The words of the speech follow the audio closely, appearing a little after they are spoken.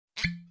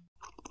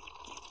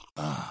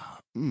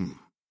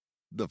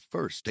The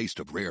first taste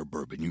of rare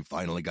bourbon you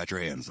finally got your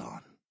hands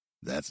on.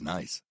 That's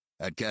nice.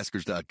 At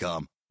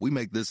Caskers.com, we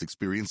make this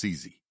experience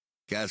easy.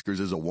 Caskers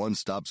is a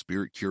one-stop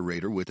spirit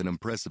curator with an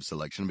impressive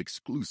selection of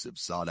exclusive,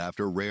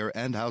 sought-after, rare,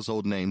 and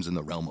household names in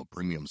the realm of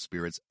premium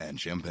spirits and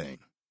champagne.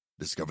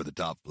 Discover the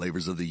top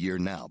flavors of the year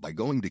now by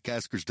going to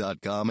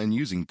Caskers.com and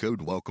using code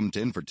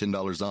WELCOME10 for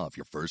 $10 off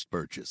your first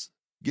purchase.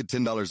 Get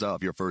 $10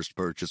 off your first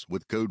purchase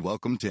with code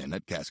WELCOME10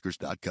 at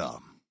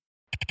Caskers.com.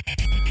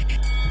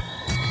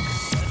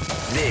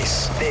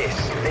 This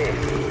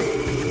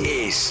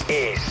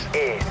is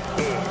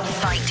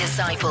Fight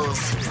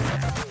Disciples.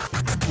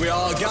 We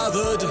are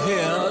gathered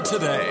here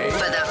today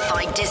For the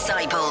Fight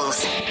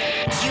Disciples.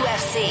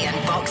 UFC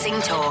and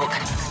boxing talk.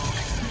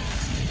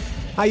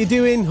 How you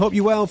doing? Hope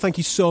you're well. Thank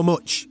you so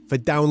much for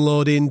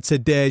downloading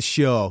today's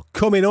show.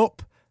 Coming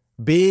up,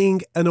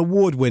 being an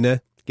award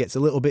winner gets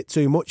a little bit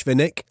too much for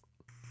Nick.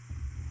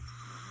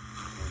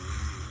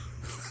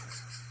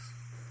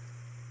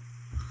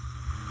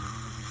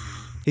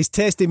 His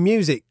taste in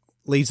music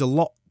leaves a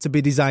lot to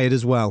be desired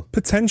as well.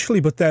 Potentially,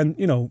 but then,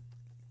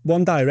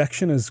 One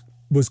Direction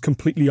was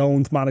completely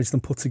owned, managed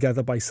and put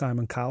together by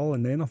Simon Cowell,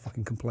 and they're not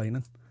fucking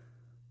complaining.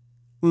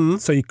 Mm-hmm.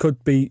 So you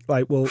could be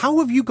like, well... How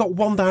have you got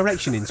One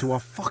Direction into our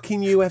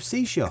fucking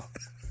UFC show?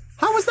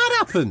 How has that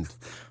happened?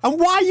 And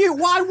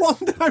why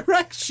One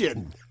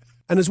Direction?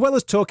 And as well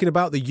as talking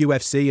about the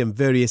UFC and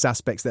various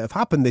aspects that have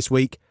happened this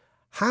week,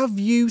 have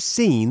you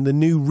seen the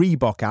new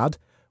Reebok ad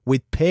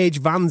with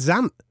Paige Van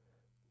Zandt?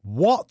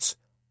 What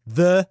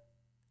the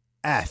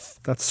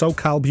F? That's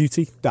SoCal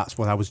beauty. That's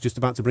what I was just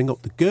about to bring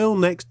up. The girl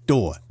next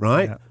door,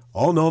 right? Yeah.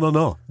 Oh,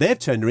 no. They've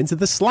turned her into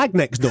the slag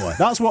next door.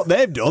 That's what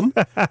they've done.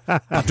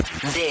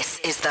 This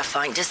is the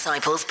Fight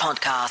Disciples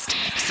podcast.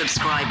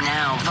 Subscribe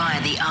now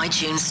via the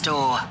iTunes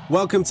store.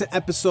 Welcome to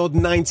episode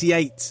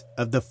 98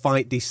 of the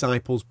Fight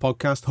Disciples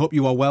podcast. Hope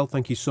you are well.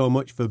 Thank you so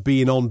much for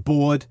being on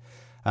board.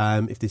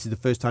 If this is the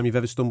first time you've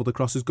ever stumbled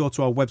across us, go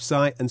to our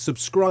website and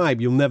subscribe.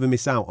 You'll never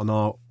miss out on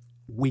our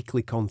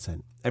weekly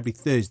content. Every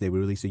Thursday we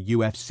release a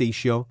UFC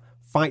show.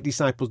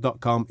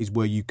 FightDisciples.com is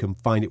where you can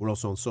find it. We're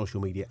also on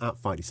social media at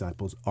Fight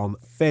Disciples on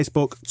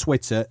Facebook,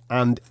 Twitter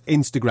and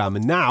Instagram.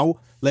 And now,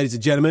 ladies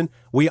and gentlemen,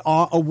 we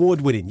are award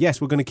winning. Yes,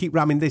 we're going to keep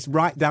ramming this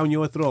right down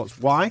your throats.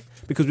 Why?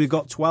 Because we've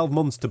got 12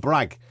 months to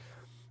brag.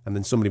 And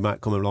then somebody might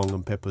come along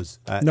and pip us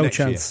No next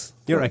chance.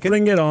 Year. You reckon?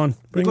 Bring it on.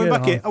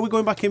 Are we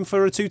going back in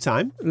for a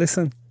two-time?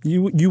 Listen,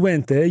 you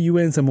weren't there. You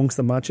weren't amongst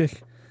the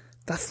magic.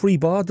 That free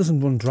bar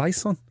doesn't run dry,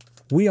 son.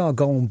 We are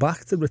going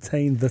back to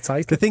retain the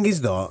title. The thing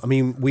is, though, I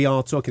mean, we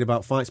are talking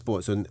about fight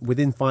sports, and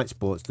within fight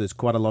sports, there's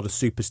quite a lot of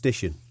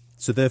superstition.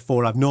 So,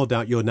 therefore, I've no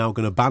doubt you're now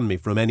going to ban me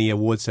from any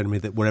award ceremony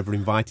that we're ever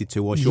invited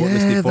to or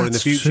shortlisted for in the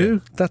future.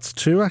 True. That's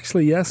true,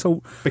 actually, yeah.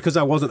 So, because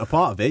I wasn't a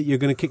part of it, you're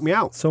going to kick me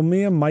out. So,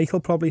 me and Michael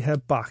probably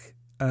head back.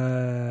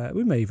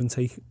 We may even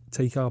take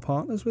our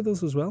partners with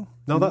us as well.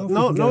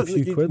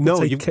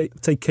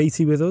 Take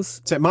Katie with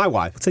us. Take my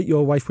wife. Take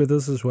your wife with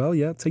us as well.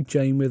 Yeah, take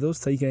Jane with us.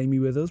 Take Amy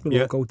with us.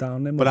 We'll all go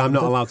down there. But I'm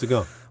not allowed to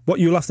go.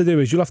 What you'll have to do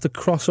is you'll have to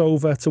cross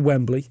over to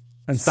Wembley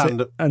and sit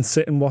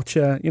and watch.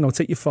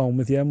 Take your phone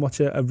with you and watch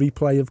a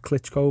replay of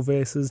Klitschko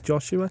versus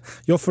Joshua.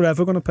 You're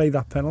forever going to pay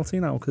that penalty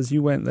now because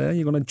you weren't there.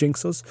 You're going to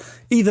jinx us.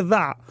 Either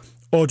that,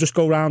 or just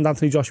go round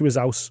Anthony Joshua's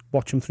house,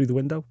 watch him through the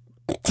window.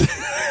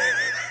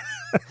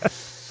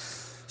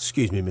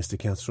 Excuse me, Mr.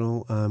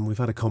 Casserole. We've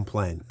had a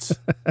complaint.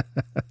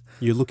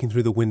 You're looking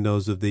through the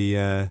windows of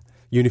the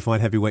unified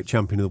heavyweight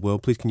champion of the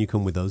world. Please, can you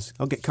come with us?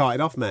 I'll get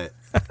carted off, mate.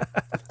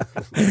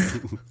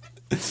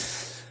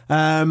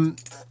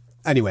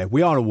 Anyway,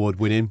 we are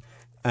award-winning,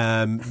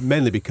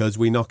 mainly because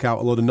we knock out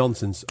a lot of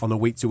nonsense on a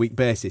week-to-week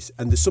basis.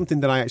 And there's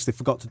something that I actually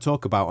forgot to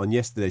talk about on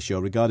yesterday's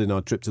show regarding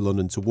our trip to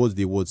London towards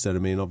the award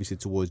ceremony and obviously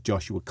towards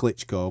Joshua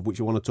Klitschko,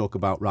 which I want to talk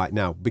about right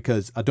now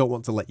because I don't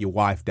want to let your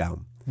wife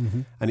down.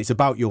 Mm-hmm. And it's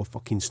about your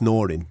fucking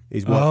snoring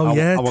is what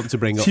I want to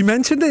bring up. She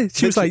mentioned it.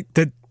 She was like,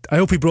 I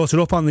hope he brought it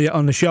up on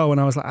the show.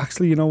 And I was like,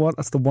 actually, you know what?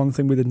 That's the one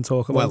thing we didn't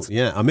talk about. Well,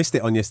 yeah, I missed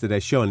it on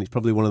yesterday's show, and it's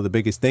probably one of the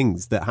biggest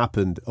things that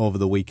happened over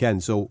the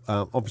weekend. So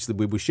obviously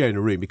we were sharing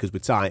a room because we're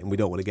tight and we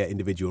don't want to get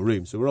individual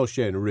rooms. So we're all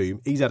sharing a room.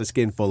 He's had a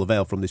skinful of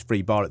ale from this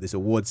free bar at this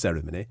award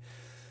ceremony.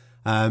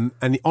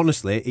 And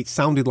honestly, it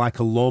sounded like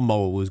a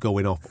lawnmower was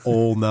going off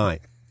all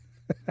night.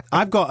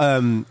 I've got a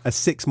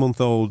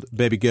 6-month-old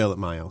baby girl at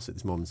my house at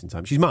this moment in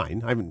time. She's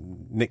mine. I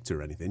haven't nicked her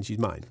or anything. She's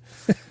mine.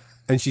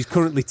 And she's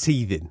currently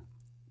teething.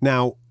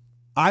 Now,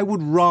 I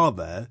would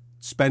rather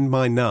spend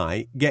my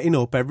night getting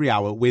up every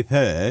hour with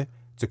her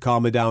to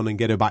calm her down and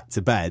get her back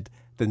to bed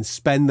than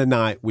spend the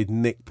night with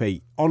Nick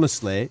Pete.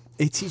 Honestly,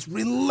 it is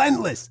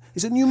relentless.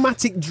 It's a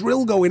pneumatic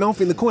drill going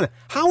off in the corner.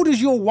 How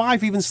does your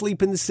wife even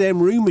sleep in the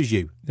same room as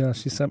you? Yeah,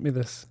 she sent me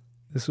this.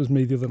 This was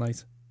me the other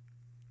night.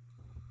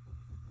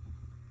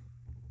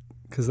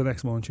 Because the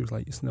next morning she was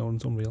like, your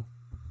snoring's unreal.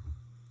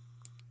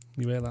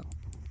 You hear that?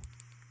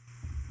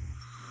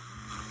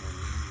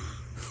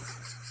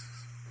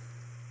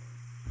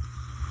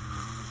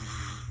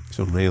 It's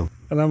unreal.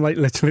 And I'm like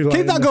literally like...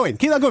 Keep that going,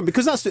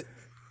 because that's it.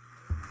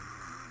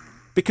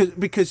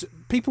 Because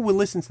people will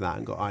listen to that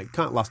and go, "I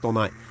can't last all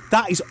night."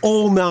 That is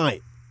all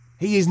night.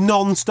 He is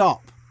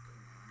non-stop.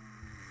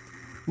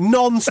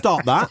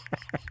 Non-stop, that.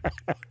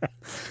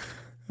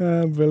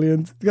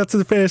 Brilliant. That's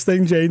the first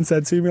thing Jane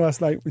said to me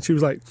last night when she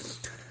was like,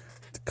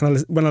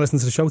 when I listen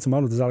to the show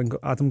tomorrow, there's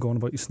Adam going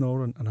about your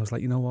snoring. And I was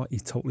like, you know what? He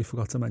totally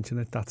forgot to mention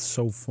it. That's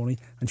so funny.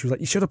 And she was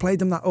like, you should have played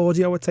them that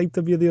audio I taped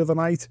of you the other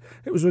night.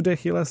 It was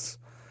ridiculous.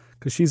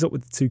 Because she's up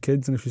with the 2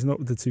 kids, and if she's not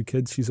with the 2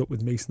 kids, she's up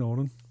with me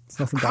snoring. It's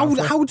nothing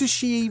how does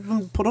she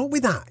even put up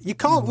with that? You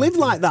can't live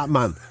like that,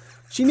 man.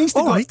 She needs to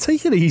All right,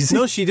 take it easy.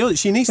 No, she does.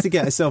 She needs to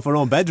get herself her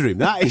own bedroom.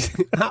 That is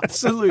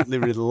absolutely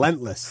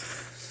relentless.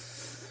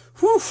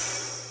 Whew.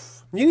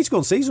 You need to go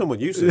and see someone,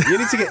 you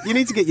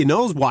need to get your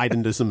nose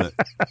widened or something.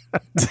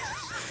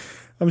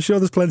 I'm sure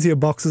there's plenty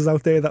of boxes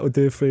out there that would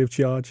do it free of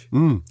charge.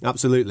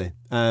 Absolutely.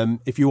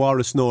 If you are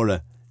a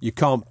snorer, you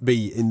can't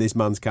be in this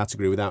man's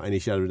category without any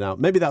shadow of doubt.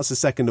 Maybe that's the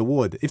second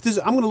award. I'm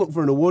going to look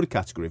for an award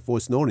category for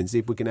snoring, see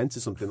if we can enter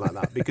something like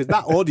that, because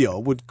that audio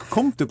would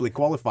comfortably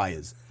qualify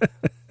us.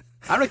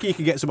 I reckon you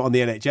could get something on the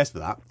NHS for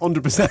that,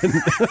 100%.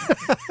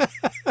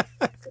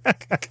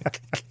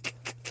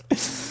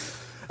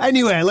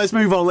 Anyway, let's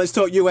move on. Let's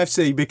talk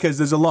UFC, because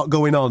there's a lot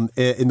going on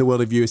in the world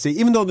of UFC.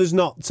 Even though there's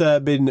not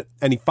been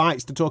any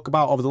fights to talk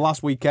about over the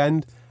last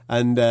weekend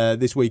and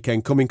this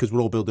weekend coming, because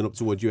we're all building up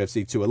towards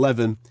UFC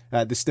 211,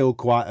 there's still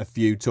quite a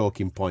few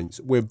talking points.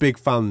 We're big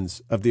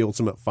fans of The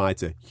Ultimate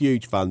Fighter,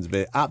 huge fans of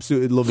it,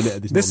 absolutely loving it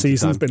at this moment. This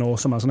season's been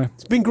awesome, hasn't it?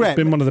 It's been great. It's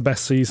been one of the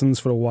best seasons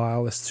for a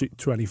while, this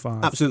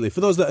 25. Absolutely.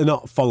 For those that are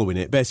not following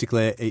it,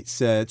 basically it's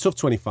Tough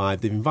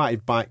 25. They've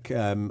invited back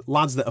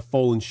lads that have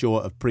fallen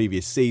short of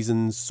previous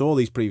seasons. So all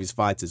these previous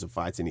fighters are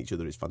fighting each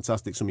other. It's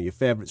fantastic. Some of your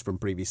favourites from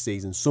previous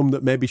seasons, some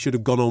that maybe should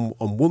have gone on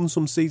and won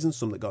some seasons,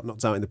 some that got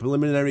knocked out in the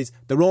preliminaries.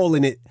 They're all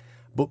in it.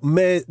 But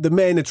the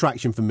main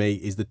attraction for me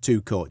is the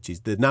 2 coaches,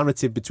 the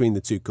narrative between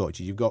the 2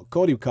 coaches. You've got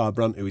Cody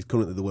Garbrandt, who is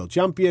currently the world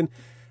champion,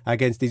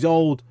 against his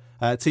old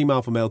Team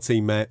Alpha Male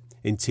teammate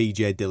in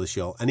TJ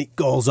Dillashaw. And it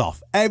goes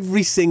off.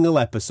 Every single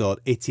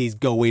episode, it is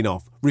going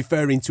off,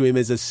 referring to him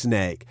as a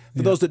snake.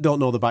 For those that don't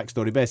know the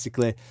backstory,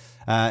 basically,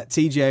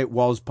 TJ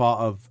was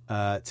part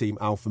of Team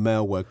Alpha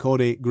Male, where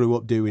Cody grew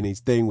up doing his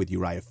thing with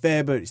Uriah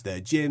Faber. It's their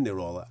gym. They're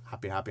all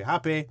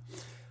happy.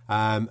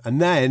 And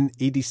then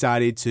he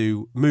decided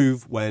to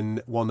move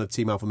when one of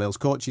Team Alpha Male's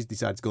coaches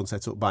decided to go and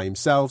set up by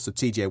himself. So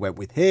TJ went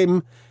with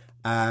him.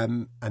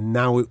 And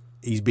now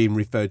he's being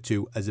referred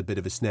to as a bit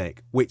of a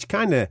snake, which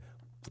kind of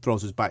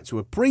throws us back to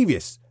a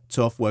previous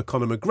Tough where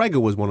Conor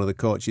McGregor was one of the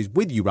coaches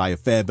with Uriah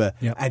Faber,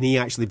 and he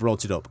actually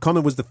brought it up.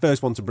 Conor was the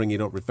first one to bring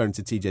it up, referring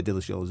to TJ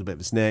Dillashaw as a bit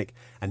of a snake.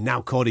 And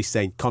now Cody's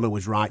saying, Conor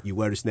was right, you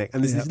were a snake.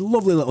 And there's this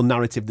lovely little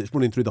narrative that's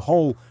running through the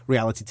whole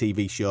reality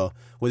TV show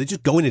where they're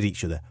just going at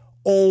each other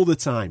all the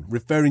time,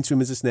 referring to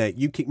him as a snake.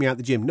 You kicked me out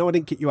the gym. No, I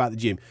didn't kick you out the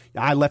gym.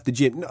 I left the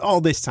gym. All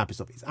this type of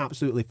stuff. It's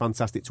absolutely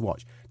fantastic to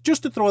watch.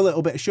 Just to throw a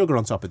little bit of sugar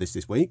on top of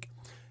this week,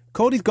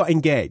 Cody's got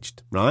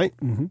engaged, right?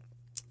 Mm-hmm.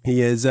 He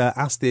has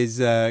asked his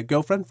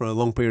girlfriend for a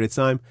long period of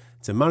time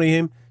to marry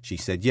him. She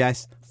said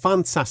yes.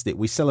 Fantastic.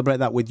 We celebrate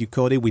that with you,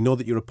 Cody. We know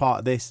that you're a part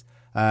of this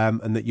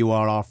and that you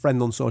are our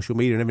friend on social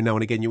media, and every now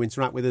and again you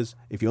interact with us.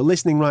 If you're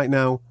listening right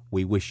now,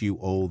 we wish you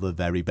all the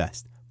very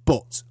best.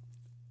 But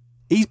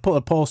he's put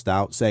a post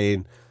out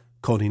saying,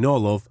 Cody No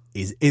Love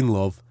is in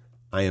love.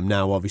 I am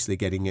now obviously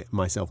getting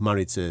myself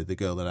married to the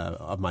girl that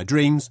of my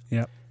dreams.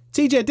 Yep.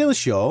 TJ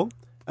Dillashaw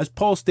has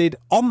posted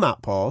on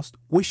that post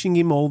wishing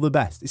him all the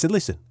best. He said,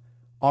 listen,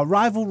 our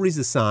rivalries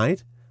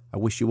aside, I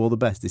wish you all the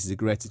best. This is a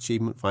great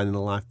achievement, finding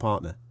a life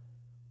partner.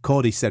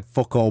 Cody said,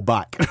 fuck all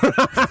back.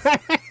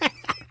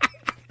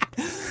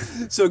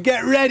 So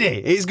get ready.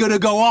 It's going to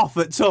go off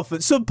at Tough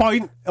at some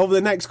point over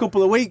the next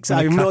couple of weeks.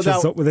 I have no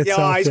doubt.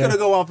 It's going to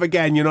go off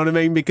again, you know what I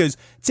mean? Because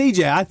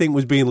TJ, I think,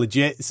 was being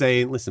legit,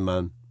 saying, listen,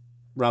 man,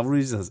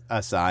 rivalries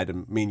aside,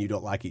 and me and you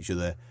don't like each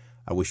other,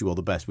 I wish you all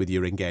the best with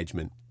your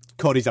engagement.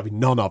 Cody's having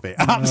none of it.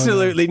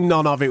 Absolutely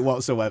none of it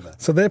whatsoever.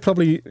 So they're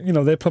probably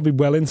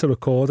well into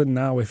recording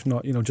now, if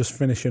not, just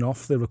finishing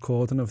off the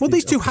recording of. Well,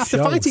 these two have to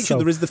fight each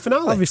other as the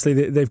finale. Obviously,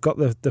 they've got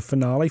the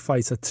finale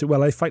fight at 2. Well,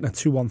 they're fighting at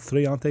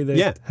 2-on-3, aren't they?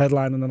 They're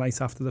headlining the night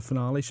after the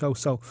finale show.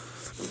 So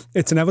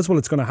it's inevitable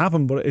it's going to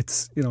happen, but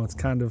it's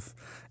kind of.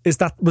 Was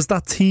that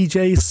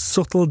TJ's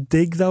subtle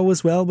dig though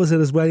as well? Was it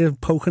his way of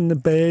poking the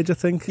bear, do you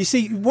think? You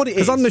see, what it is...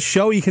 Because on the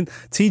show,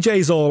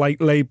 TJ's all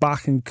like laid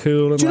back and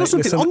cool and do you know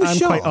something? Listen, on the I'm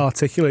show, quite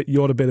articulate,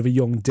 you're a bit of a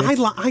young dick.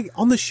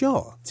 On the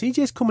show,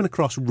 TJ's coming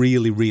across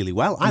really, really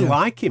well. I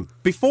like him.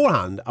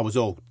 Beforehand, I was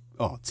all,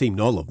 Team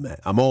No Love, mate.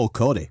 I'm all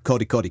Cody,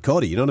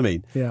 you know what I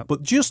mean? Yeah.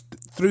 But just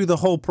through the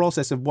whole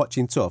process of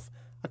watching Tough,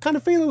 I kind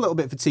of feel a little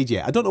bit for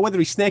TJ. I don't know whether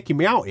he's snaking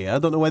me out here. I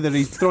don't know whether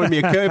he's throwing me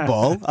a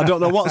curveball. I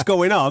don't know what's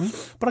going on,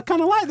 but I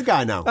kind of like the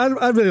guy now.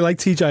 I really like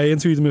TJ. I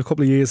interviewed him a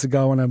couple of years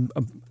ago, and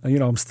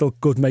I'm still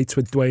good mates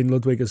with Dwayne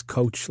Ludwig as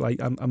coach. Like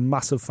I'm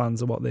massive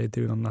fans of what they're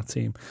doing on that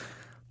team.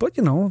 But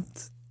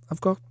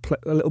I've got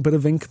a little bit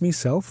of ink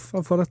myself.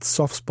 I've got a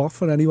soft spot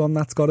for anyone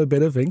that's got a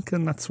bit of ink,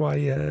 and that's why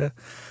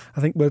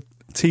I think we're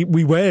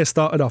We were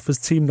started off as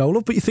Team No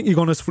Love, but you think you're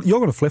going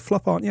to flip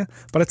flop, aren't you?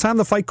 By the time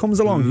the fight comes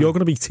along, you're going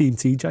to be Team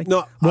TJ.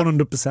 No,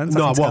 100%.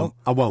 No,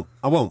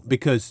 I won't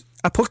because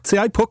I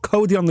put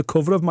Cody on the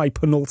cover of my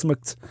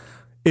penultimate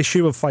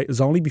issue of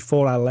Fighters Only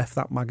before I left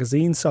that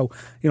magazine. So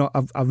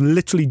I've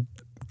literally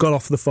got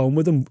off the phone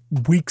with him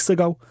weeks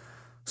ago.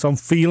 So I'm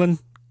feeling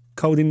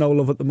Cody No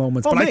Love at the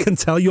moment, but mate, I can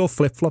tell you're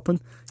flip flopping.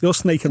 You're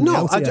snaking me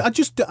out.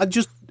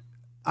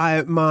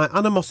 My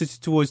animosity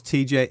towards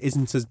TJ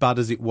isn't as bad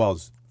as it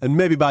was. And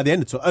maybe by the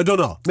end of it, I don't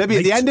know. Maybe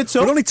at the end of it,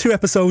 we're only 2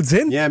 episodes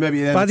in. Yeah,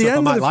 maybe by the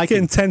end of the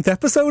 10th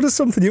episode or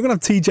something, you're going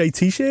to have TJ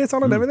t-shirt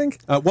on and everything.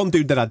 One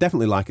dude that I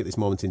definitely like at this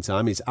moment in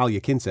time is Al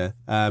Yakinta.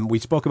 We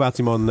spoke about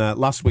him on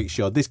last week's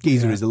show. This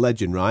geezer is a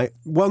legend, right?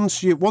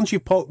 Once you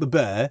poke the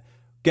bear,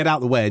 get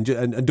out the way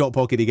and don't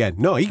poke it again.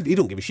 No, he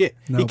don't give a shit.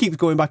 No. He keeps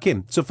going back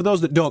in. So for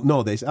those that don't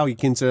know this, Al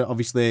Yakinta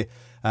obviously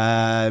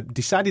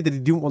decided that he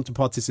didn't want to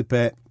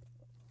participate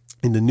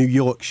in the New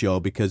York show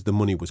because the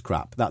money was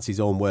crap. That's his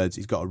own words.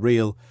 He's got a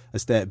real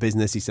estate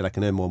business. He said, I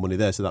can earn more money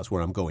there, so that's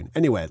where I'm going.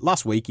 Anyway,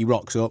 last week he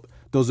rocks up,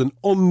 does an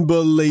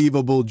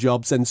unbelievable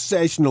job,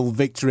 sensational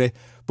victory,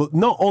 but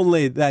not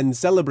only then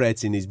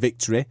celebrating his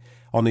victory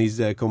on his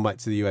comeback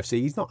to the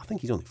UFC, I think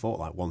he's only fought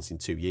like once in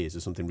 2 years or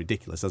something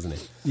ridiculous, hasn't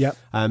he? Yeah.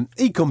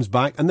 He comes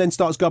back and then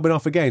starts gobbing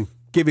off again,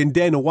 giving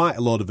Dana White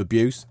a load of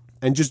abuse.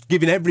 And just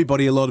giving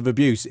everybody a lot of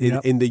abuse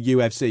in the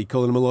UFC,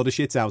 calling them a load of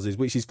shithouses,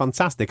 which is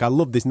fantastic. I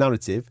love this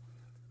narrative.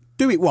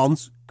 Do it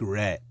once,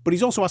 great. But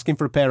he's also asking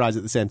for a pay rise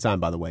at the same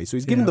time, by the way. So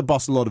he's giving the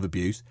boss a lot of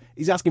abuse.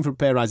 He's asking for a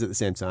pay rise at the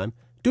same time.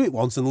 Do it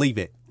once and leave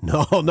it.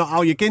 No, not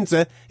Al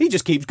Yakinta. He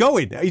just keeps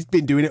going. He's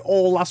been doing it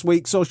all last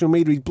week. Social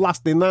media, he's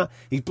blasting that.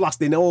 He's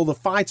blasting all the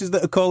fighters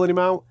that are calling him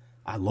out.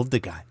 I love the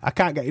guy. I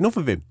can't get enough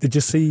of him. Did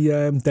you see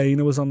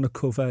Dana was on the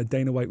cover?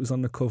 Dana White was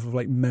on the cover of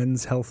like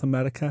Men's Health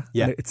America.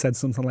 Yeah. And it said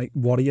something like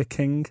Warrior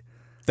King.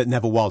 That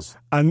never was.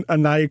 And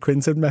Nia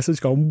Quinton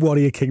message going,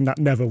 Warrior King that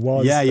never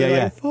was. Yeah.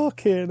 Like,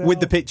 fucking hell. With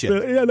the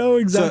picture. Yeah, no,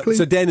 exactly.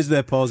 So Dana's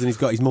there pausing, he's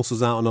got his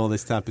muscles out and all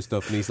this type of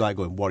stuff, and he's like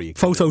going, Warrior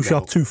King.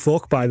 Photoshop to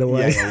fuck, by the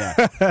way.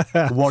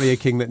 Yeah. Warrior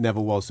King that never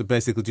was. So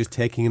basically just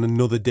taking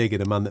another dig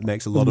at a man that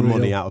makes a lot of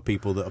money out of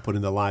people that are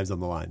putting their lives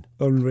on the line.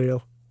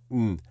 Unreal.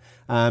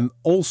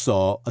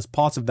 Also, as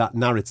part of that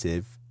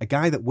narrative, a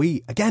guy that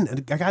we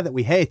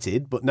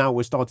hated, but now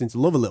we're starting to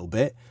love a little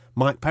bit,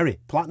 Mike Perry,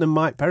 Platinum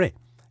Mike Perry.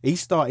 He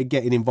started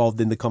getting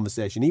involved in the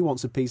conversation. He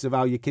wants a piece of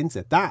Al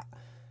Yakinta. That,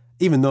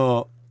 even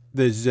though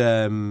there's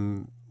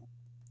the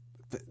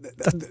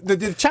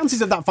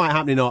chances of that fight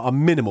happening are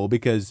minimal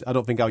because I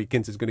don't think Al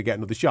Yakinta's going to get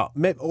another shot.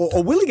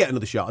 Or will he get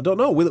another shot? I don't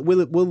know.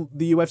 Will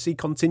the UFC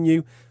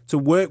continue to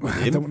work with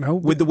him? I don't know.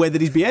 With the way that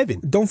he's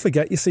behaving? Don't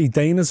forget, you see,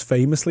 Dana's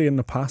famously in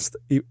the past,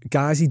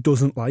 guys he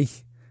doesn't like,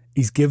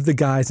 he's give the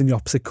guys in the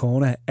opposite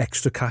corner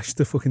extra cash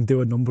to fucking do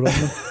a number on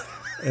them.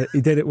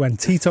 He did it when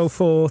Tito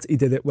fought. He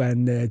did it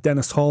when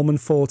Dennis Hallman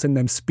fought in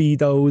them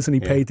Speedos, and he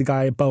paid the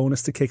guy a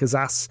bonus to kick his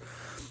ass.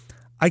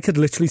 I could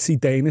literally see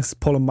Dana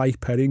pulling Mike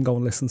Perry and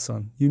going, listen,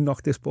 son, you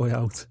knock this boy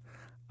out,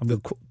 I'm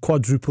going to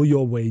quadruple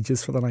your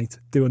wages for the night.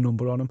 Do a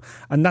number on him.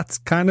 And that's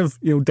kind of,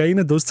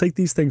 Dana does take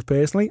these things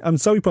personally. I'm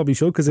sorry, he probably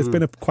should, because it's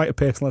been quite a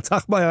personal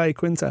attack by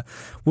Iaquinta.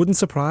 Wouldn't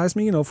surprise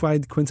me, if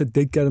Iaquinta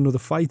did get another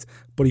fight,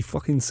 but he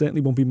fucking certainly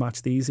won't be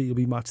matched easy. He'll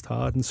be matched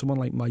hard. And someone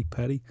like Mike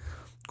Perry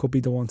could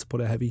be the one to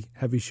put a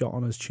heavy shot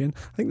on his chin.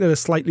 I think they're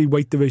slightly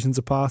weight divisions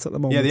apart at the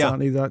moment, aren't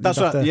they? That's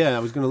right. I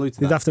was going to allude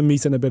to that. They'd have to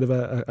meet in a bit of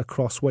a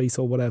cross weight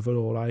or whatever,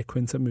 or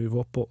Iaquinta move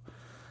up. But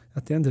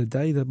at the end of the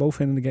day, they're both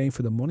in the game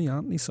for the money,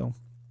 aren't they? So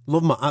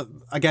love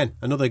again,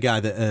 another guy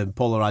that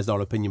polarised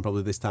our opinion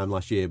probably this time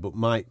last year. But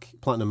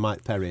Platinum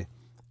Mike Perry,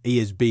 he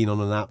has been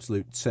on an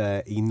absolute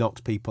tear. He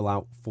knocks people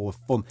out for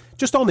fun.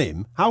 Just on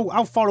him,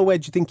 how far away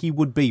do you think he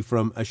would be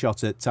from a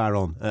shot at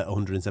Tyrone at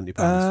 170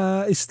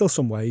 pounds? He's still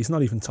some way. He's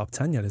not even top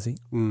 10 yet, is he?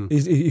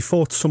 He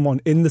fought someone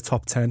in the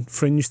top 10,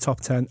 fringe top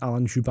 10,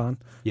 Alan Juban,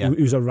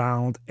 who's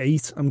around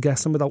 8, I'm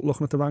guessing, without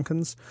looking at the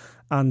rankings.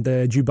 And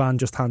Juban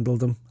just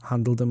handled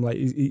him like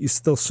he's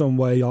still some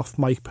way off.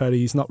 Mike Perry,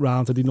 he's not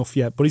rounded enough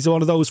yet, but he's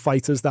one of those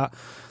fighters that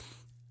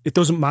it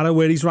doesn't matter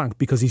where he's ranked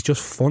because he's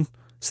just fun.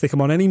 Stick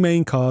him on any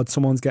main card,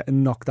 someone's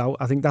getting knocked out.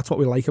 I think that's what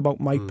we like about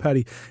Mike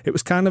Perry. It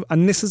was kind of,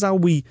 and this is how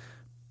we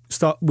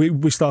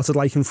started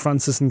liking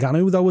Francis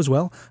Ngannou though as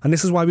well. And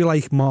this is why we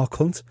like Mark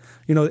Hunt.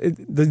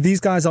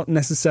 These guys aren't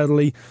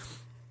necessarily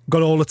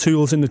got all the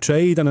tools in the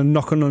trade and are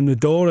knocking on the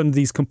door and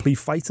these complete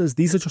fighters.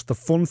 These are just the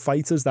fun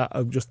fighters that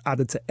are just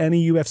added to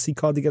any UFC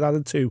card they get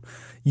added to.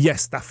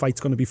 Yes, that fight's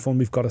going to be fun.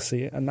 We've got to see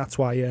it. And that's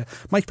why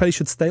Mike Perry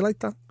should stay like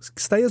that.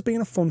 Stay as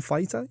being a fun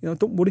fighter.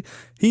 Don't worry.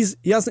 He's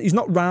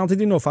not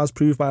rounded enough, as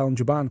proved by Alan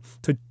Juban,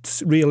 to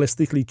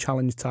realistically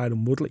challenge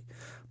Tyron Woodley.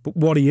 But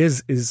what he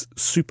is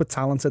super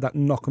talented at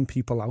knocking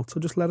people out.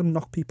 So just let him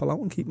knock people out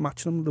and keep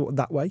matching them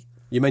that way.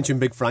 You mentioned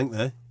Big Frank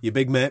there. Your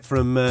big mate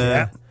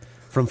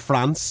from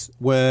France,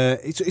 where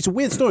it's a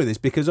weird story, this,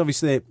 because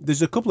obviously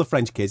there's a couple of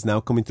French kids now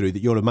coming through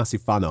that you're a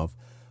massive fan of,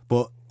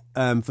 but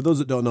for those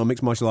that don't know,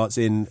 mixed martial arts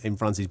in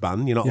France is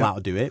banned. You're not allowed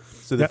to do it,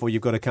 so therefore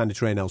you've got to kind of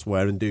train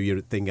elsewhere and do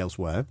your thing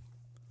elsewhere.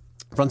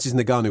 Francis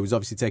Ngannou is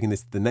obviously taking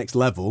this to the next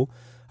level.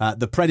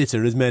 The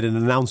Predator has made an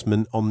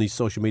announcement on his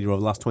social media over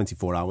the last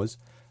 24 hours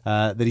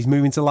that he's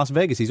moving to Las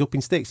Vegas. He's up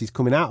in sticks. He's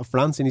coming out of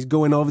France and he's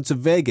going over to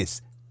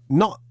Vegas.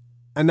 Not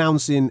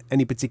announcing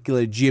any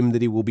particular gym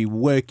that he will be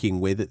working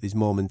with at this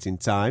moment in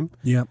time.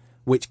 Yeah.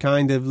 Which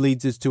kind of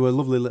leads us to a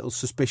lovely little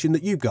suspicion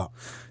that you've got.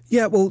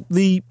 Yeah, well,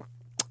 when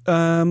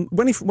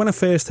I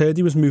first heard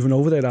he was moving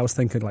over there, I was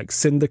thinking like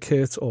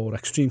Syndicate or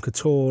Extreme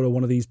Couture or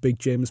one of these big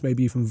gyms,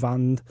 maybe even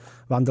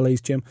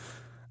Vanderlei's gym.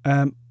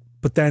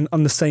 But then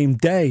on the same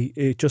day,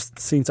 it just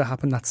seemed to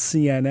happen that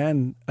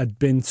CNN had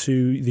been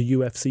to the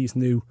UFC's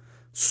new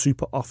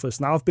super office.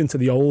 Now I've been to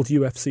the old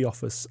UFC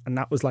office, and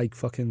that was like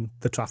fucking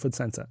the Trafford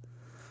Centre.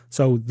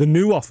 So the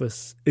new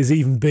office is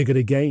even bigger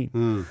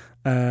again.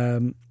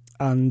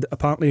 And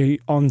apparently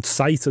on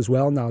site as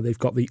well now, they've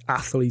got the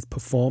Athlete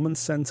Performance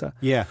Centre.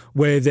 Yeah.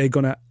 Where they're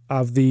going to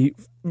have the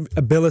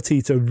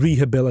ability to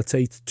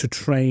rehabilitate, to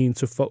train,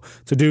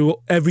 to do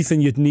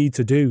everything you'd need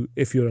to do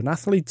if you're an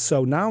athlete.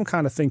 So now I'm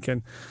kind of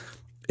thinking,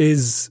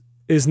 is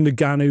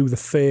Ngannou the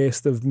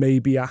first of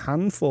maybe a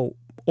handful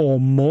or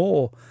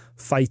more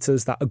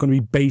fighters that are going to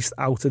be based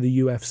out of the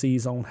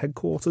UFC's own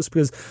headquarters?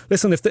 Because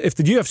listen, if the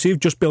UFC have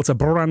just built a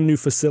brand new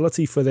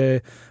facility for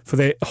their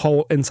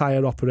whole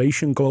entire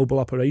operation, global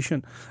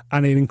operation,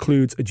 and it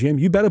includes a gym,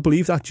 you better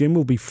believe that gym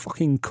will be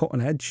fucking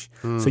cutting edge.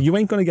 So you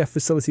ain't going to get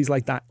facilities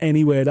like that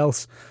anywhere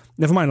else.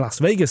 Never mind Las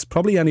Vegas,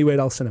 probably anywhere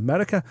else in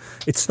America.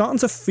 It's starting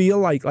to feel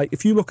like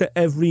if you look at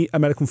every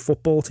American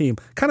football team,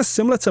 kind of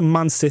similar to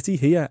Man City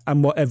here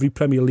and what every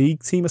Premier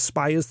League team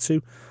aspires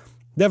to,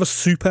 they have a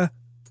super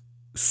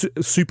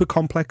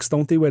complex,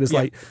 don't they? Where there's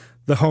like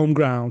the home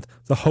ground,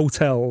 the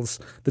hotels,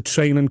 the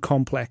training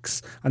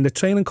complex. And the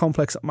training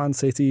complex at Man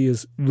City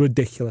is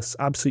ridiculous,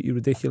 absolutely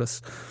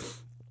ridiculous.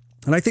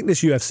 And I think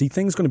this UFC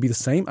thing is going to be the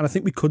same. And I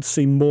think we could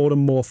see more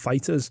and more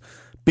fighters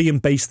being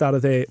based out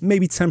of there,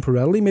 maybe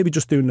temporarily, maybe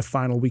just doing the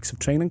final weeks of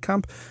training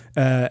camp.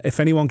 If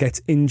anyone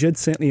gets injured,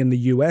 certainly in the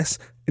US,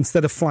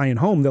 instead of flying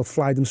home, they'll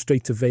fly them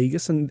straight to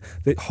Vegas, and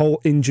the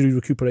whole injury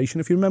recuperation.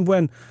 If you remember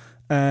when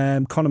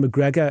Conor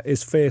McGregor,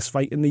 his first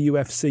fight in the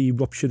UFC,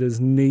 ruptured his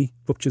knee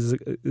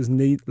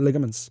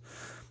ligaments,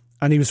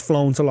 and he was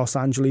flown to Los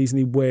Angeles, and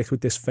he worked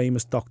with this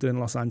famous doctor in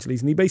Los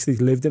Angeles, and he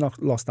basically lived in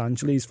Los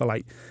Angeles for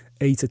like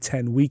 8 or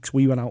 10 weeks.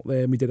 We went out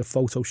there and we did a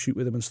photo shoot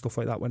with him and stuff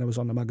like that when I was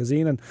on the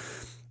magazine, and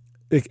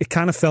it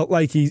kind of felt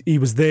like he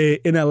was there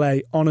in LA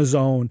on his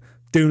own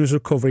doing his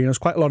recovery, and there's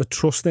quite a lot of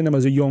trust in him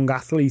as a young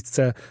athlete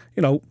to,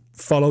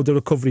 follow the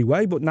recovery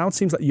way. But now it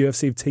seems like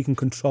UFC have taken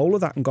control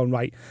of that and gone,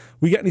 right,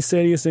 we get any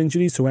serious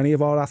injuries to any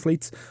of our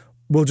athletes,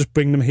 we'll just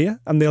bring them here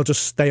and they'll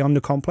just stay on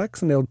the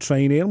complex and they'll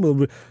train here,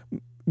 and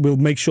we'll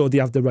make sure they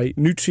have the right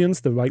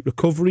nutrients, the right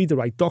recovery, the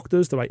right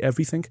doctors, the right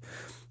everything.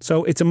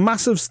 So it's a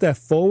massive step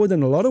forward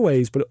in a lot of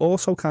ways, but it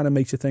also kind of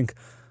makes you think,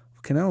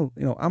 fucking hell,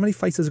 how many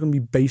fighters are going to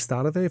be based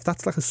out of there? If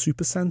that's like a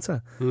super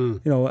centre,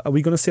 are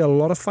we going to see a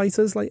lot of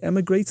fighters like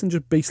emigrate and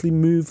just basically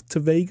move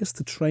to Vegas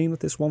to train at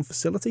this one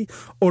facility?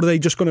 Or are they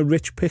just going to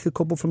rich pick a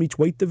couple from each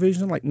weight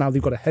division? Like now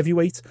they've got a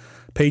heavyweight,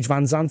 Paige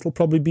Van Zandt will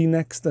probably be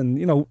next,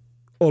 and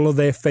all of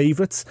their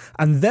favourites.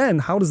 And then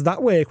how does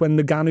that work when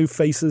Ngannou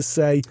faces,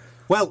 say,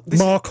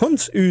 Mark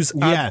Hunt, who's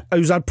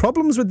had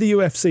problems with the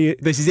UFC?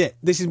 This is it.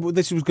 This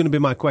was going to be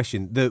my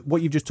question.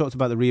 What you've just talked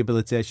about, the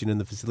rehabilitation and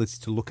the facility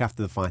to look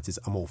after the fighters,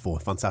 I'm all for.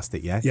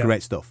 Fantastic, yeah?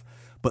 Great stuff.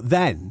 But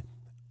then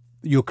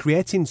you're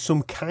creating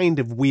some kind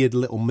of weird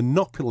little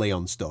monopoly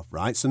on stuff,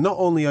 right? So not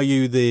only are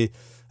you the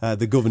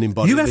governing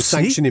body, UFC? The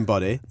sanctioning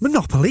body.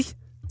 Monopoly?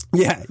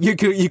 Yeah, you're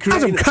creating...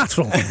 Adam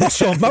Catterall, wash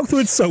your mouth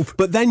with soap.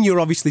 But then you're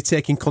obviously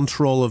taking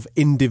control of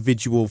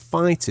individual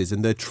fighters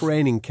and their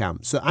training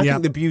camps. So I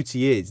think the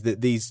beauty is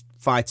that these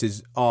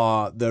fighters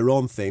are their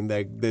own thing.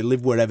 They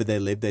live wherever they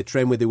live. They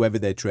train with whoever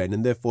they train,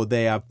 and therefore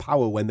they have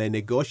power when they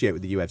negotiate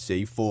with the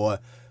UFC for,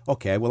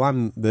 okay, well,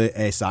 I'm the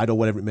A side or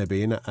whatever it may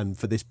be, and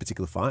for this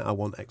particular fight, I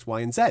want X,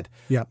 Y, and Z.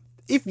 Yeah.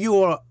 If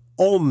you're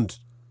owned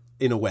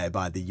in a way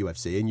by the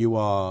UFC and you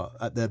are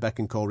at their beck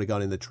and call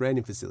regarding the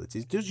training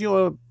facilities, does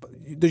your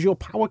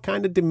power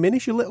kind of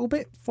diminish a little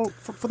bit for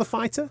the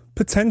fighter?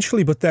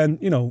 Potentially, but then,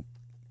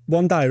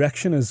 One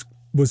Direction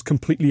was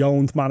completely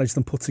owned, managed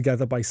and put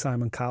together by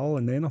Simon Cowell,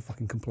 and they're not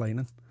fucking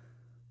complaining.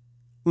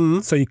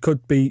 So you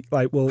could be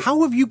like, well...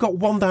 How have you got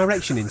One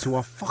Direction into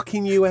a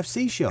fucking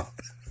UFC show?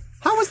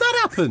 How has that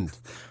happened?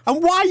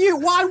 And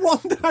why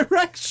One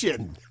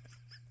Direction?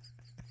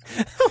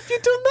 How have you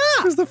done that?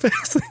 It was the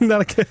first thing that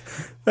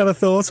I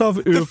thought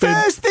of. The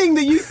first thing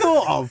that you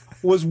thought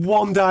of was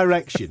One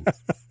Direction.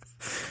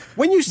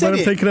 When you said I'm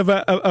thinking of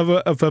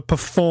a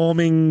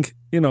performing,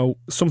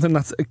 something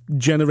that's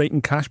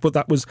generating cash, but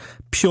that was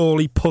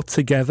purely put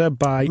together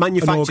by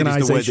an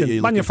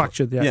organisation.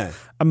 Manufactured, yeah.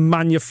 A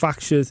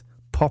manufactured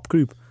pop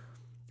group.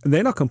 And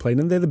they're not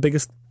complaining. They're the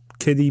biggest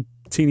teeny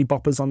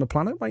boppers on the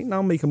planet right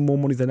now, making more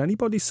money than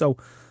anybody. So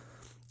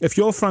if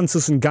you're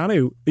Francis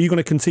Ngannou, are you going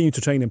to continue to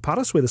train in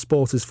Paris where the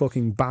sport is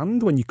fucking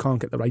banned, when you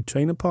can't get the right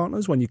training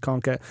partners, when you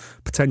can't get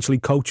potentially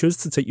coaches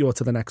to take you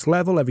to the next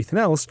level, everything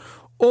else?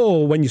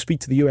 Or when you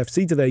speak to the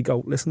UFC, do they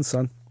go, listen,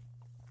 son,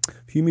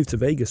 if you move to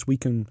Vegas, we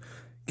can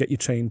get you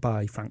trained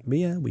by Frank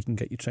Mir, we can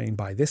get you trained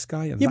by this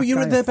guy and that but you're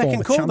guy, at their beck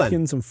and call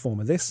champions and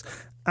former this,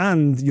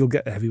 and you'll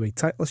get a heavyweight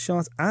title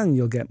shot, and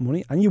you'll get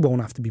money, and you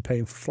won't have to be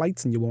paying for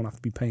flights, and you won't have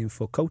to be paying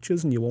for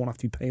coaches, and you won't have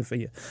to be paying for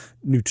your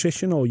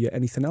nutrition or your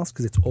anything else,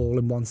 because it's all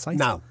in one site.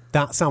 Now,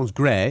 that sounds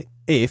great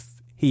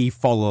if he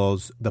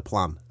follows the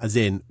plan, as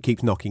in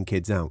keeps knocking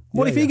kids out.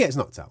 What if he gets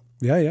knocked out?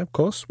 Yeah, of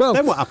course. Well,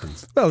 then what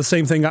happens? Well, the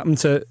same thing happened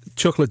to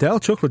Chuck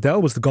Liddell. Chuck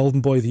Liddell was the golden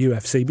boy of the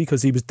UFC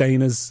because he was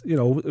Dana's, it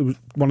was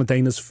one of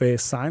Dana's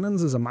first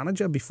signings as a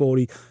manager before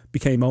he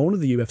became owner of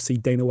the UFC.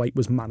 Dana White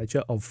was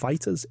manager of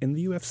fighters in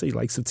the UFC,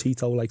 likes of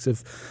Tito, likes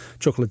of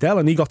Chuck Liddell,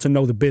 and he got to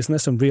know the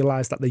business and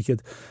realised that they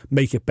could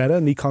make it better,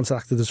 and he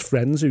contacted his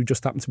friends who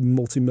just happened to be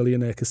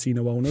multi-millionaire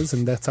casino owners,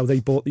 and that's how they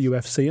bought the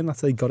UFC, and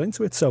that's how they got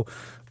into it. So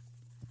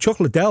Chuck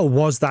Liddell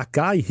was that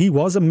guy. He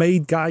was a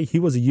made guy. He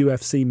was a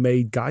UFC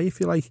made guy, if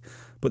you like.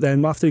 But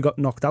then after he got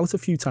knocked out a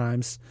few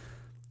times,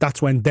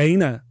 that's when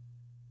Dana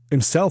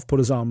himself put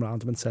his arm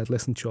around him and said,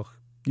 listen, Chuck,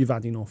 you've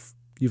had enough.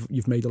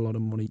 You've made a lot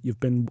of money. You've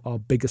been our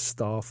biggest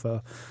star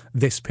for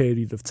this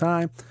period of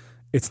time.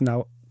 It's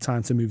now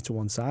time to move to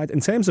one side. In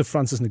terms of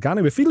Francis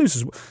Ngannou, if he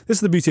loses, this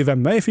is the beauty of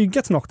MMA, if he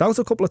gets knocked out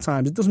a couple of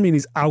times, it doesn't mean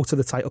he's out of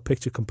the title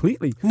picture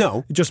completely.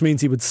 No. It just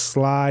means he would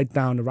slide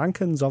down the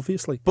rankings,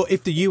 obviously. But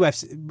if the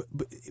UFC,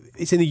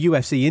 it's in the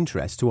UFC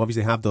interest to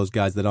obviously have those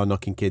guys that are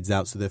knocking kids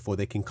out, so therefore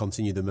they can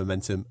continue the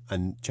momentum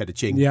and cheddar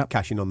ching,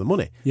 cashing on the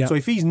money. Yeah. So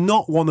if he's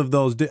not one of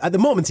those, at the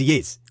moment he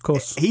is. Of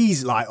course.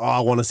 He's like,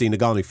 I want to see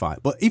Ngannou fight.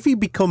 But if he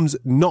becomes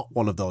not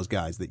one of those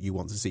guys that you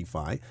want to see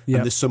fight, and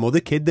there's some other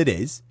kid that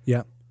is,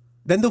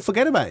 then they'll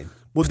forget about him.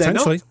 Would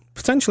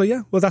Potentially,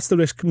 yeah. Well, that's the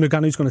risk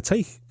Ngannou's going to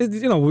take.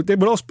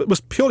 We're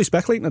purely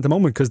speculating at the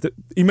moment because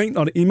he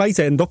might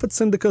end up at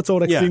Syndicate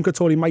or Extreme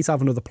Couture. He might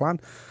have another plan.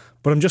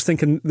 But I'm just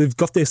thinking they've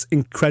got this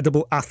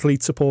incredible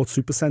athlete support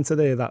super centre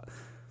there that,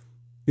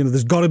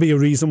 there's got to be a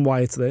reason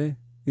why it's there.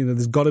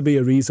 There's got to be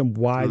a reason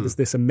why there's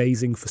this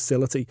amazing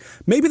facility.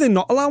 Maybe they're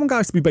not allowing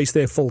guys to be based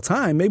there full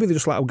time. Maybe they're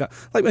just like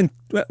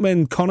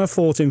when Conor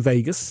fought in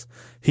Vegas,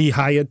 he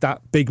hired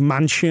that big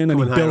mansion and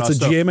he built a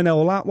gym and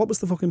all that. What was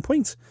the fucking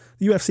point?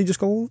 The UFC just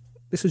go, well,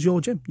 this is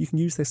your gym. You can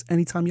use this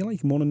anytime you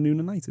like, morning, noon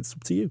and night. It's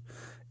up to you.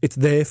 It's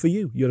there for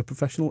you. You're a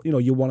professional.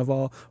 You're one of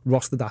our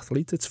rostered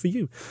athletes. It's for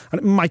you. And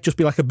it might just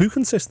be like a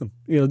booking system.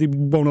 They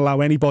won't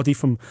allow anybody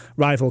from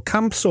rival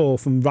camps or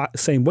from the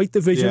same weight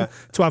division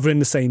to have it in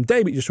the same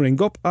day. But you just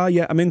ring up.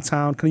 I'm in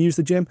town. Can I use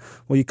the gym?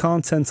 Well, you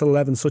can't 10 till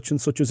 11, such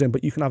and such is in,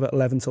 but you can have it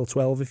 11 till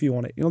 12 if you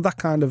want it. That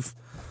kind of,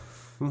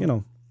 I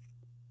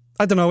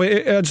don't know.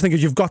 I just think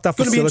if you've got that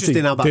facility. It's going to be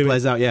interesting how that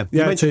plays out, yeah.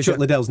 You mentioned Chuck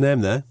Liddell's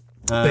name there.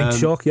 Big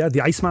Chuck,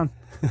 the Iceman.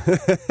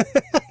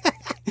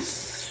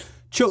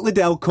 Chuck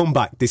Liddell, come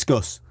back,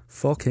 discuss.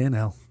 Fucking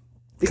hell.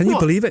 Can you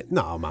believe it?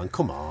 No, man,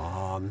 come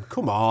on.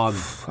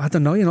 I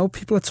don't know,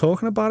 people are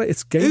talking about it.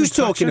 It's game Who's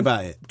attraction. talking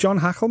about it?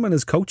 John Hackelman,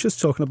 his coach, is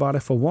talking about it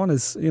for one.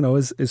 His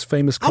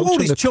famous coach. How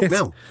old is Chuck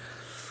now?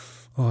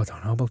 I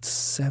don't know, about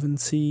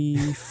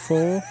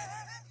 74,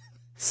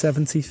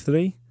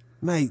 73.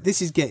 Mate,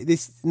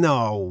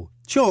 no.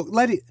 Chuck,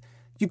 let it,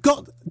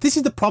 this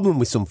is the problem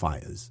with some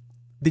fighters.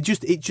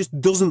 It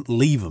just doesn't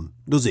leave them,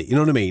 does it? You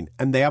know what I mean?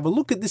 And they have a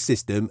look at the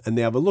system and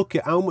they have a look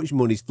at how much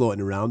money's floating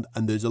around,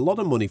 and there's a lot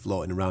of money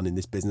floating around in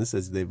this business,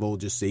 as they've all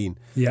just seen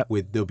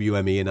with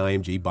WME and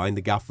IMG buying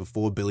the gaff for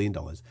 $4 billion.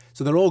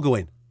 So they're all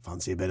going,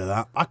 fancy a bit of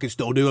that. I could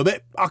still do a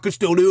bit.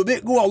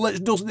 Go on, let's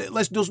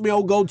dust my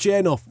old gold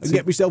chain off and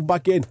get myself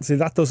back in. See,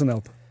 that doesn't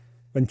help.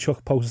 When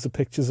Chuck posts the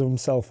pictures of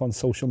himself on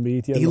social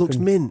media, he looks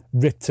mint.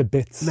 Ripped to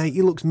bits. Mate,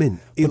 he looks mint.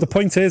 But the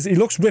point is, he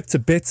looks ripped to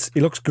bits.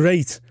 He looks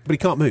great. But he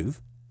can't move.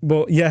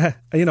 But yeah,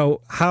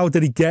 how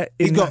did he get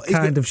in that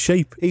kind of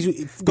shape?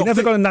 He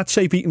never got in that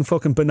shape eating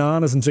fucking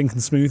bananas and drinking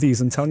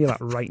smoothies. I'm telling you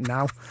that right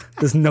now.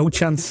 There's no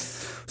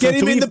chance. Get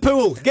him in the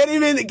pool. Get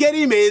him in.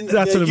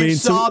 That's what I mean.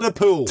 USADA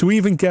pool. To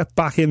even get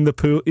back in the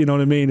pool, you know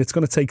what I mean? It's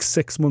going to take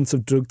 6 months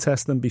of drug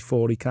testing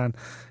before he can.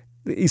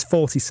 He's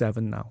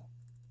 47 now.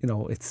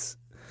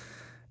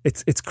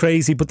 It's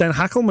crazy. But then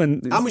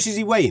Hackelman... How much is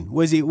he weighing?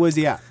 Where's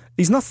he at?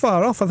 He's not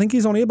far off. I think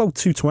he's only about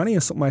 220 or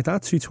something like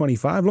that,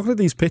 225. Looking at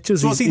these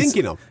pictures... So what's he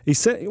thinking of?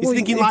 He's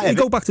thinking light heavy? He'd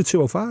go back to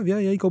 205,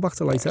 he'd go back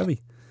to light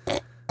heavy.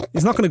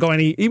 He's not going to go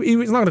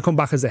he's not going to come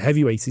back as a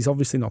heavyweight. He's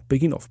obviously not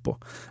big enough. But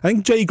I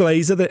think Jay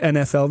Glazer, the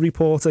NFL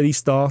reporter, he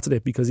started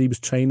it because he was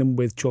training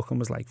with Chuck and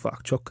was like,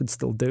 fuck, Chuck could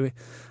still do it.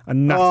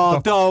 And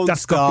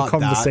that's got the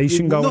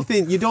conversation going.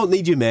 You don't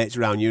need your mates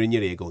around you in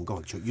your ear going, go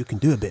on, Chuck, you can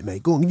do a bit,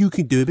 mate. Go on, you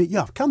can do a bit.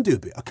 Yeah, I can do a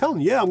bit. I'm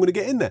going to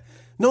get in there.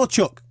 No,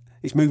 Chuck.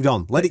 It's moved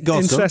on. Let it go.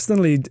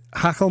 Interestingly,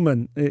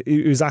 Hackelman,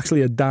 he was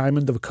actually a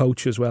diamond of a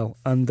coach as well.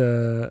 And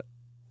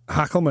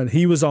Hackelman,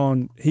 he was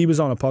on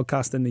a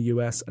podcast in the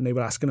US and they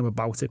were asking him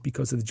about it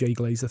because of the Jay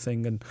Glazer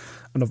thing, and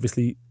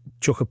obviously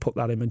Chuck had put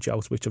that image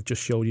out, which I've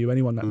just showed you.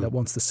 Anyone that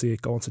wants to see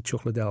it, go onto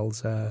Chuck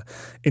Liddell's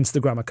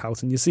Instagram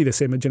account and you see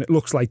this image and it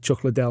looks like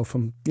Chuck Liddell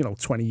from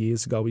 20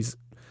 years ago. He's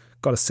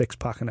got a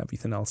six-pack and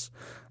everything else.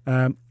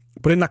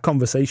 But in that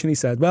conversation he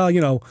said, well,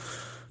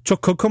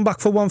 Chuck could come back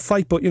for one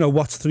fight, but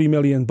what's $3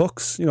 million?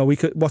 What's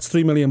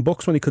 $3 million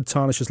when he could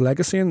tarnish his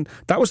legacy? And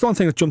that was the one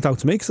thing that jumped out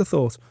to me because I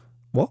thought,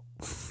 what?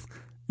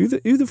 Who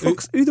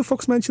the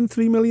fuck's mentioned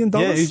 $3 million?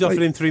 Yeah, who's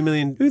offered him $3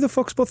 million? Who the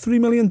fuck's put $3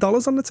 million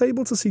on the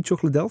table to see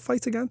Chuck Liddell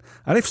fight again?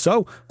 And if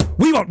so,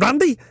 we want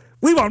Randy.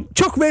 We want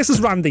Chuck versus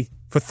Randy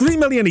for $3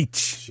 million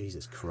each.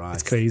 Jesus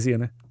Christ, it's crazy,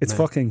 isn't it? It's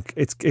fucking.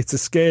 It's a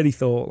scary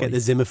thought. Get the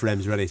Zimmer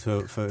frames ready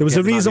for. There was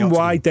a reason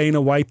why Dana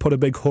White put a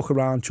big hook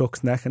around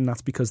Chuck's neck, and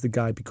that's because the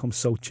guy becomes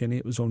so chinny.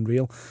 It was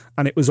unreal,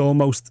 and it was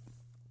almost.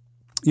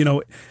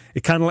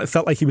 It kind of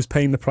felt like he was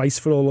paying the price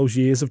for all those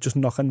years of just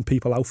knocking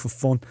people out for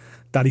fun,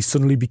 that he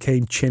suddenly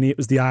became chinny. It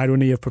was the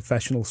irony of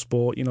professional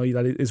sport,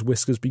 that his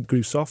whiskers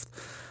grew soft.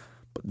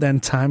 But then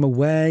time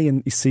away,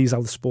 and he sees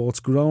how the sport's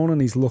grown, and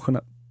he's looking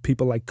at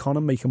people like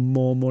Conor making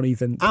more money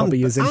than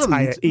probably his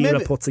entire era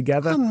put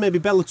together. And maybe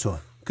Bellator,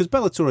 because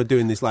Bellator are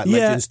doing this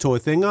Legends Tour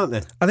thing, aren't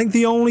they? I think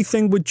the only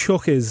thing with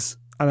Chuck is,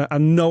 and I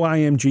know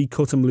IMG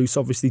cut him loose,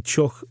 obviously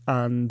Chuck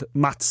and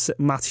Matt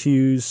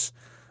Hughes,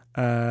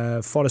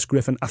 Forrest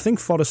Griffin. I think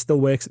Forrest still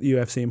works at the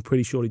UFC. I'm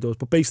pretty sure he does.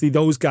 But basically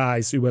those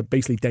guys who were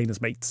basically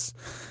Dana's mates,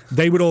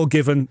 they were all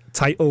given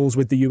titles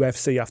with the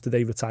UFC after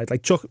they retired.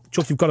 Like, Chuck,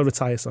 you've got to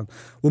retire, son.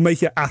 We'll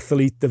make you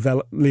athlete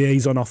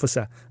liaison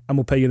officer and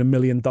we'll pay you $1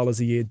 million a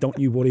year. Don't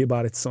you worry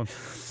about it, son.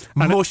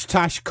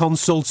 Mustache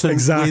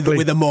consultant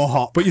with a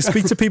mohawk. But you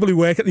speak to people who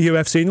work at the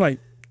UFC and you're like,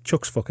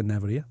 Chuck's fucking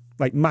never here.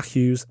 Like, Matt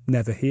Hughes,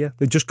 never here.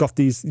 They've just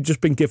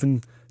been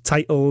given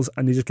titles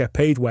and they just get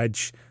paid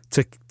wedge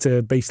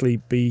to basically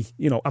be,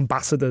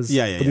 ambassadors,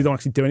 but they don't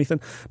actually do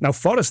anything. Now,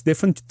 Forrest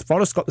different.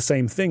 Forrest got the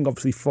same thing.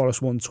 Obviously, Forrest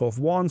won Tough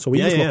One, so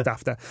he was looked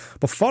after.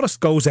 But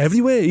Forrest goes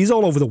everywhere. He's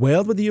all over the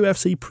world with the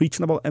UFC,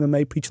 preaching about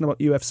MMA, preaching about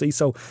UFC.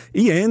 So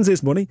he earns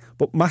his money.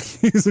 But Matt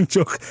Hughes and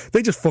Chuck,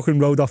 they just fucking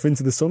rode off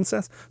into the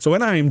sunset. So when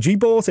IMG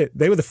bought it,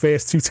 they were the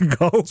first two to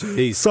go.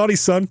 Jeez. Sorry,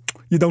 son,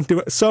 you don't do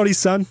it. Sorry,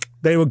 son,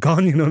 they were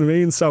gone. You know what I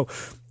mean? So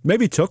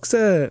maybe Chuck's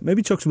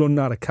running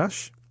out of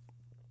cash.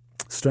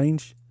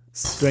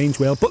 Strange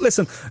whale. But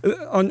listen,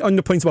 on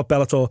your point about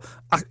Bellator,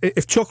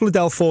 if Chuck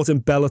Liddell fought in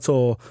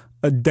Bellator,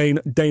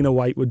 Dana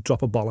White would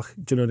drop a bollock.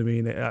 Do you know what I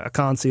mean? I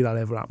can't see that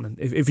ever happening.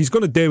 If he's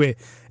going to do it,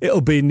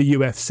 it'll be in the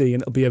UFC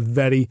and it'll be a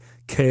very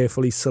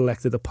carefully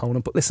selected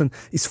opponent. But listen,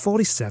 he's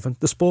 47.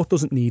 The sport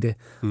doesn't need it.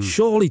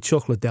 Surely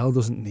Chuck Liddell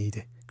doesn't need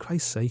it.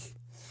 Christ's sake.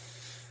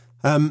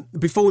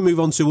 Before we move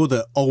on to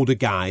other older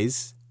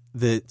guys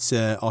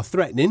that are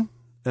threatening,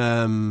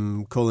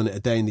 calling it a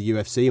day in the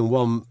UFC, and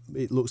one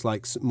it looks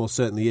like most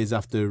certainly is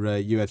after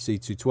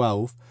UFC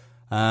 212.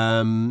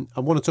 I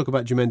want to talk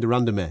about Jermaine de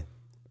Randamie,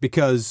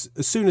 because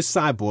as soon as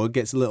Cyborg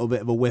gets a little bit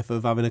of a whiff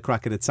of having a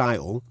crack at a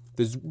title,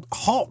 there's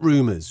hot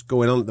rumours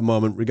going on at the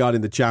moment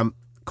regarding the champ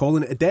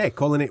calling it a day,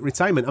 calling it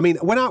retirement. I mean,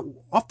 when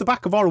off the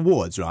back of our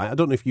awards, right, I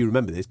don't know if you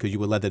remember this because you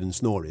were leathered and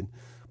snoring,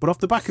 but off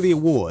the back of the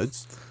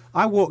awards,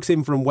 I walked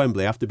in from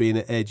Wembley after being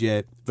at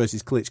AJ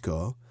versus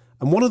Klitschko,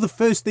 and one of the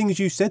first things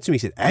you said to me,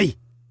 said, "Hey,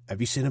 have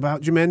you seen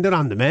about Jermaine de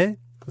Randamie?"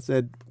 I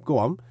said, "Go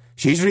on."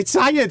 "She's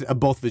retired." And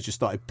both of us just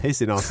started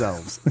pissing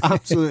ourselves,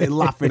 absolutely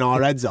laughing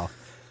our heads off.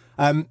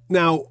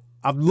 Now,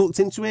 I've looked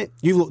into it.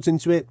 You've looked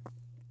into it.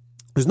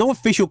 There's no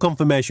official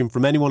confirmation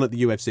from anyone at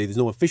the UFC. There's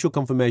no official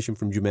confirmation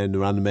from Jermaine de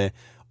Randamie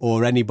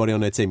or anybody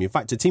on her team. In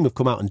fact, her team have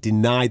come out and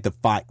denied the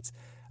fact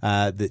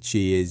that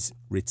she is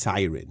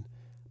retiring.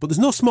 But there's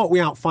no smoke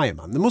without fire,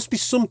 man. There must be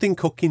something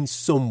cooking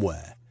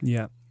somewhere.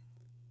 Yeah.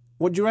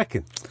 What do you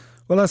reckon?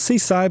 Well, I see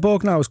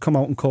Cyborg now has come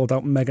out and called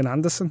out Megan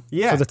Anderson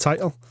for the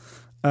title.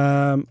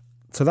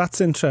 So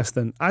that's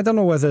interesting. I don't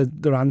know whether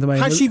de Randamie...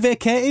 Has she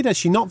vacated? Has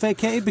she not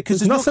vacated? Because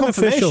there's nothing no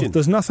confirmation. Official.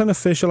 There's nothing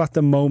official at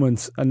the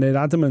moment, and they're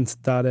adamant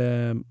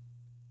that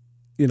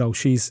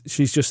she's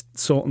just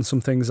sorting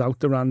some things out.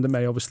 De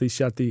Randamie, obviously,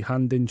 she had the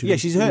hand injury. Yeah,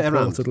 she's hurt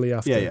reportedly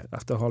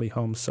after Holly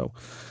Holm. So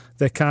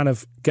they're kind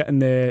of getting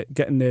their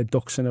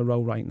ducks in a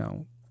row right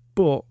now.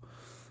 But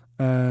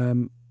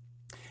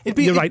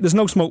you're right. There's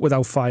no smoke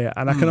without fire,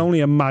 and I can only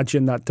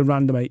imagine that de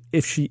Randamie,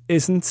 if she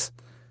isn't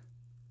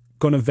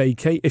going to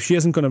vacate, if she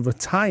isn't going to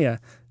retire,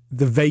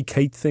 the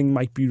vacate thing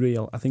might be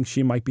real. I think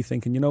she might be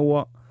thinking, you know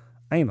what,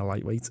 I ain't a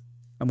lightweight,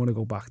 I'm going to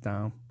go back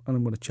down and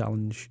I'm going to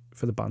challenge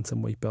for the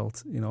bantamweight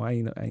belt. I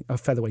ain't a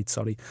featherweight,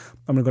 sorry.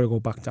 I'm going to go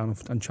back down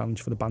and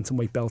challenge for the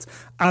bantamweight belt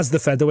as the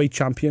featherweight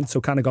champion. So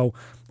kind of go,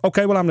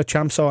 okay, well, I'm the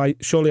champ, so I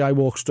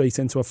walk straight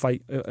into a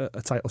fight,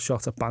 a title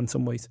shot at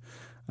bantamweight.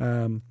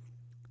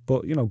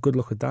 But, good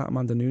luck with that.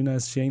 Amanda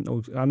Nunes, I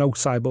know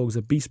Cyborg's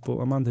a beast, but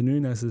Amanda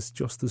Nunes is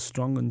just as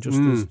strong and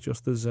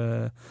just as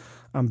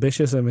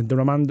ambitious. I mean,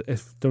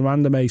 if de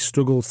Randamie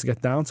struggles to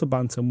get down to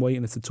bantamweight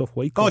and it's a tough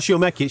weight cut, she'll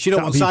make it. She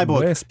don't want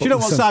Cyborg. She don't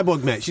want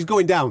Cyborg, mate. She's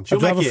going down.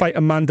 I'd rather fight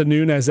Amanda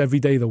Nunes every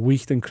day of the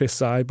week than Chris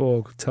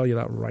Cyborg. I'll tell you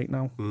that right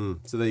now.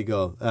 So there you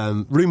go.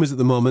 Rumours at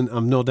the moment.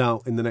 I'm no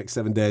doubt in the next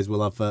 7 days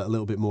we'll have a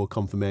little bit more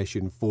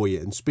confirmation for you.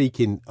 And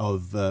speaking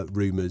of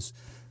rumours,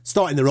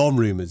 starting their own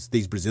rumours,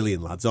 these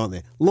Brazilian lads, aren't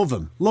they? Love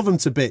them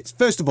to bits.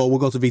 First of all, we'll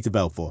go to Vitor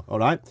Belfort, all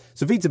right?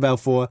 So Vitor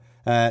Belfort,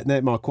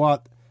 Nate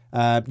Marquardt,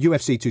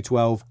 UFC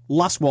 212,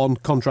 last one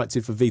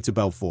contracted for Vitor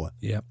Belfort.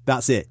 Yeah.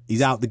 That's it.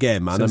 He's out the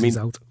game, man. He's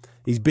out.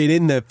 He's been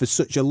in there for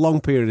such a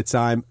long period of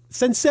time.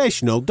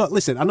 Sensational.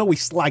 Listen, I know we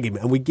slag him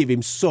and we give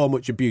him so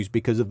much abuse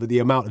because of the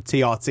amount of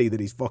TRT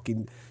that he's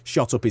fucking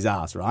shot up his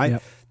ass, right?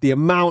 Yep. The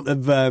amount of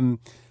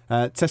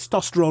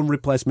testosterone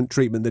replacement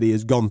treatment that he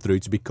has gone through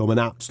to become an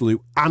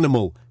absolute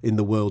animal in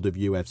the world of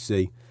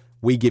UFC.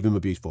 We give him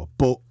abuse for.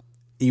 But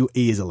he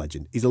is a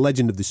legend. He's a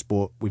legend of the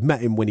sport. We've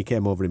met him when he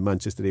came over in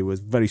Manchester. He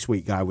was a very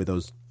sweet guy with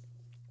us.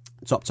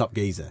 Top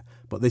geezer.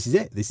 But this is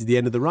it. This is the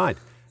end of the ride.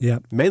 Yeah.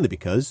 Mainly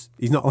because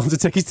he's not allowed to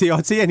take his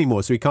TRT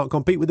anymore, so he can't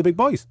compete with the big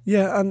boys.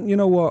 Yeah, and you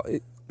know what?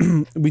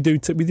 We do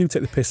take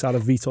the piss out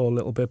of Vitor a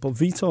little bit, but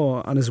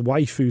Vitor and his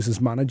wife, who's his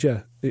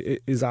manager,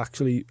 is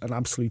actually an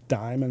absolute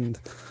diamond.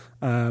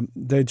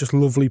 They're just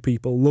lovely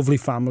people, lovely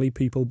family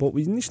people, but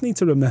we just need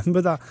to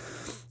remember that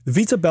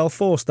Vitor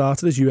Belfort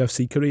started his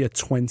UFC career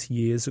 20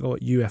 years ago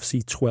at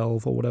UFC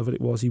 12 or whatever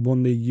it was. He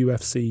won the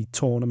UFC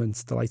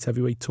tournament, the light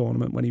heavyweight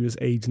tournament, when he was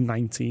age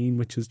 19,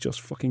 which is just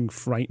fucking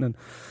frightening.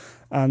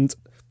 And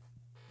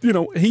you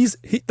know,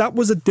 that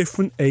was a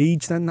different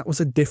age then. That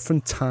was a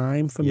different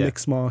time for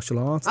mixed martial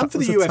arts. And that for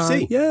was the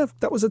UFC.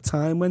 That was a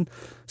time when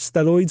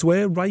steroids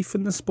were rife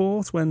in the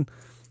sport, when,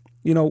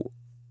 you know,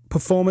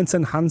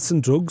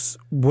 performance-enhancing drugs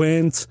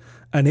weren't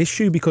an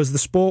issue because the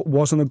sport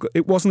wasn't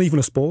even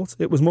a sport.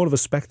 It was more of a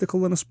spectacle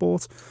than a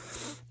sport.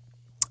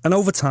 And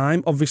over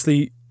time,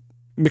 obviously,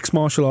 mixed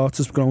martial arts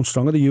has grown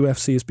stronger. The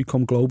UFC has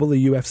become global.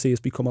 The UFC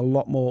has become a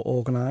lot more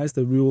organised.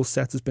 The rule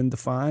set has been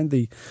defined.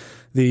 The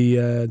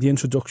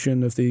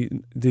introduction of the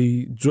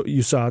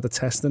USADA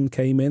testing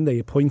came in. They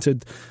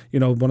appointed, you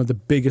know, one of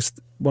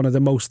the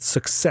most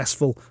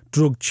successful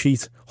drug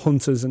cheat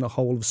hunters in the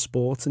whole of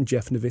sport, and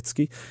Jeff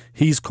Nowitzki.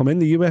 He's come in.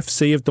 The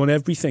UFC have done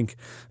everything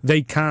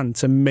they can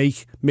to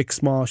make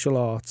mixed martial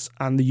arts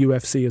and the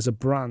UFC as a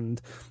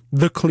brand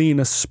the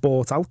cleanest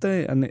sport out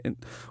there. And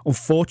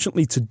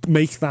unfortunately, to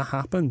make that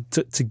happen,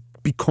 to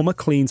become a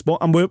clean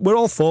sport, and we're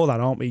all for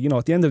that, aren't we? You know,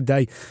 at the end of the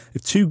day,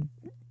 if two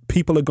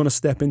people are going to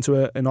step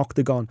into an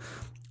octagon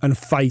and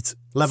fight,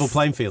 level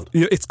playing field.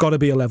 It's got to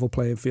be a level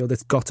playing field.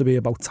 It's got to be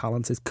about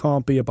talent. It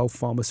can't be about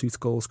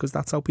pharmaceuticals, because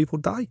that's how people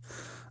die.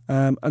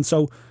 And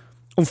so,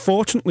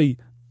 unfortunately,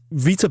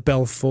 Vitor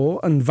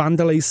Belfort and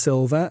Wanderlei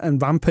Silva and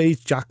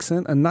Rampage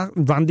Jackson and that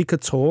Randy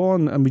Couture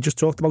and we just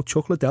talked about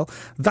Chuck Liddell,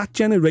 that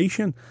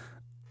generation,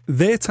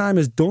 their time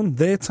is done.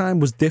 Their time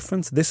was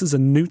different. This is a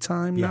new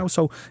time now.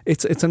 So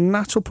it's a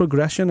natural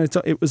progression.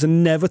 It was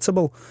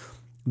inevitable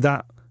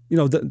that, you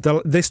know,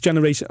 this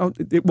generation,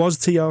 it was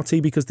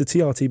TRT because the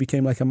TRT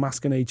became like a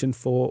masking agent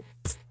for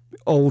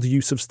old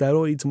use of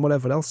steroids and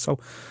whatever else. So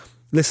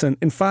listen,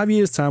 in 5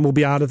 years' time, we'll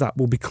be out of that.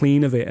 We'll be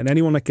clean of it. And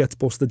anyone that gets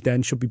busted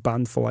then should be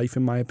banned for life,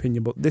 in my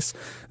opinion. But this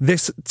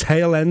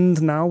tail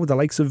end now, with the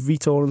likes of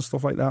Vitor and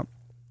stuff like that,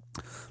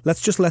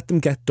 let's just let them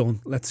get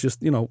done. Let's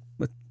just, you know,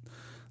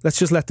 let's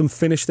just let them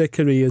finish their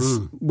careers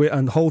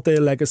and hold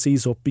their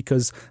legacies up,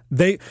 because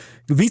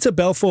Vitor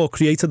Belfort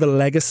created a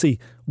legacy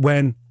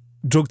when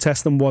drug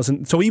testing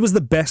wasn't. So he was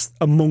the best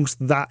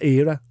amongst that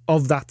era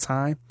of that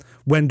time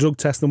when drug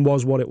testing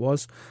was what it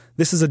was.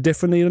 This is a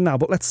different era now,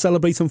 but let's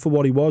celebrate him for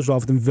what he was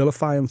rather than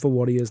vilify him for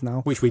what he is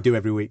now. Which we do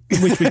every week.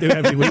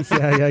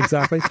 Yeah,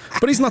 exactly.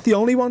 But he's not the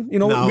only one. You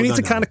know, we need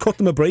to kind of cut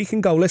them a break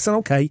and go, listen,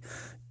 okay,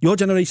 your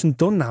generation's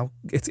done now.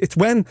 It's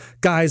when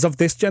guys of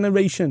this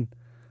generation,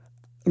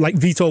 like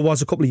Vitor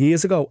was a couple of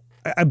years ago,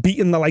 are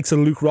beating the likes of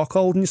Luke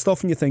Rockhold and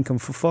stuff, and you're thinking,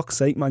 for fuck's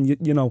sake, man,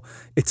 you know,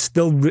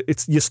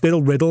 you're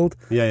still riddled.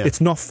 Yeah. It's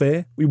not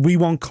fair. We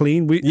want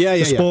clean.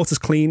 The sport is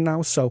clean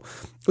now. So,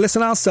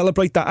 listen, I'll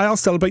celebrate that. I'll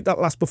celebrate that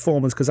last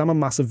performance because I'm a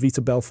massive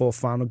Vitor Belfort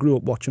fan. I grew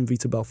up watching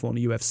Vitor Belfort in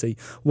the UFC.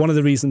 One of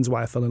the reasons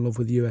why I fell in love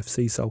with the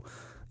UFC. So,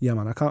 yeah,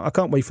 man, I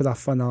can't wait for that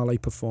finale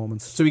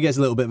performance. So he gets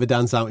a little bit of a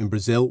dance out in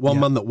Brazil. One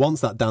man that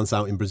wants that dance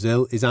out in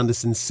Brazil is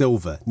Anderson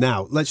Silva.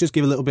 Now, let's just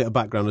give a little bit of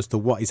background as to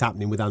what is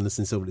happening with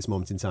Anderson Silva at this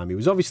moment in time. He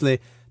was obviously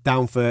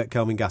down for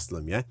Kelvin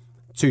Gastelum,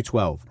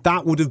 212.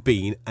 That would have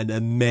been an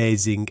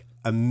amazing,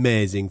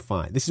 amazing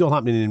fight. This is all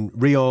happening in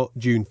Rio,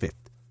 June 5th.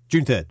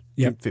 June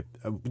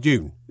 3rd.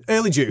 June.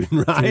 Early June,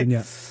 right? June,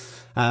 yeah.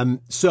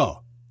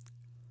 So,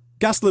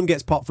 Gastelum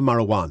gets popped for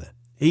marijuana.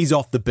 He's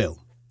off the bill.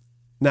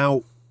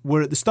 Now,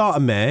 we're at the start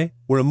of May.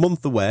 We're a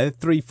month away,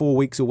 3-4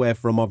 weeks away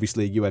from,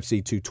 obviously,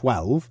 UFC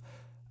 212.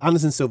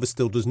 Anderson Silva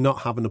still does not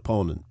have an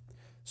opponent.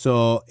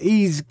 So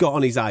he's got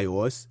on his high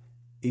horse.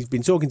 He's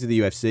been talking to the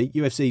UFC.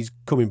 UFC's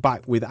coming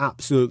back with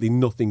absolutely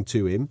nothing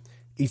to him.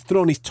 He's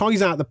thrown his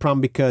toys out the pram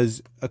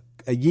because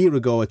a year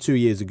ago or 2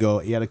 years ago,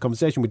 he had a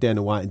conversation with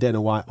Dana White, and Dana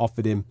White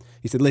offered him,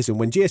 he said, listen,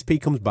 when GSP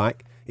comes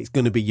back, it's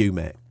going to be you,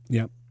 mate.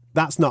 Yeah.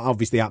 That's not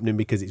obviously happening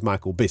because it's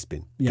Michael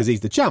Bisping, because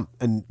he's the champ,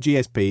 and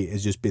GSP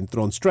has just been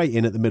thrown straight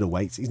in at the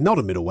middleweights. He's not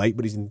a middleweight,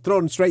 but he's been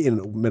thrown straight in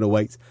at the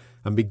middleweights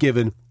and be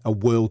given a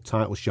world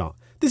title shot.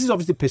 This is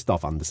obviously pissed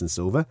off Anderson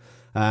Silva,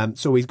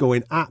 so he's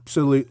going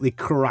absolutely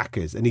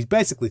crackers, and he's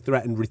basically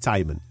threatened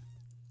retirement.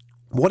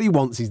 What he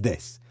wants is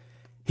this.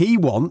 He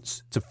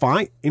wants to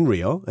fight in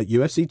Rio at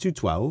UFC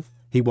 212.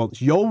 He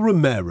wants Yoel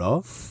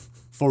Romero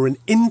for an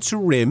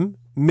interim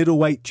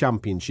middleweight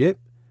championship,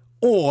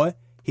 or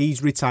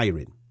he's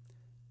retiring.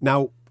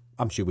 Now,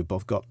 I'm sure we've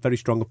both got very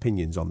strong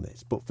opinions on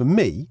this, but for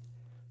me,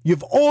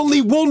 you've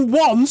only won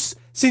once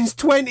since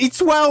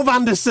 2012,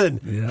 Anderson.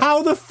 Yeah.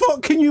 How the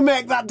fuck can you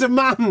make that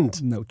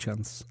demand? No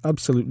chance.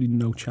 Absolutely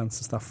no chance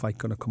is that fight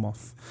going to come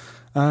off.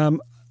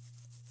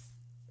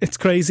 It's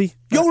crazy.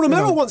 Yo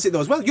Romero wants it though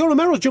as well. Yo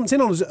Romero jumped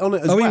in on it as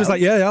well. He was like,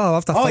 yeah, I'll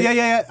have that fight.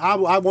 Yeah.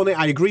 I want it.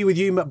 I agree with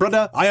you,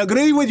 brother. I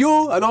agree with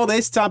you and all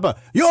this type of,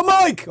 yo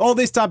Mike, all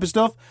this type of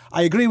stuff.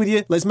 I agree with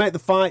you. Let's make the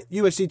fight.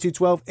 UFC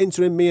 212,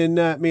 interim, me and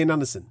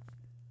Anderson.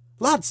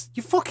 Lads,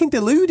 you're fucking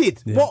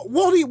deluded. Yeah.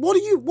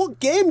 What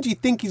game do you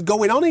think is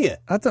going on here?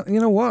 You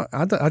know what?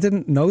 I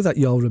didn't know that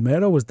Yoel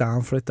Romero was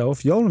down for it though.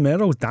 If Yoel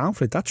Romero was down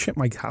for it, that shit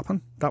might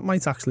happen. That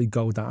might actually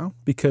go down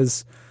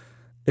because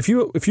if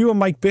you were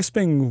Mike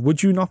Bisping,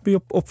 would you not be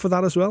up for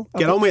that as well?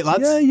 Get on with it,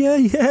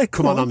 lads. Yeah.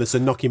 Come on,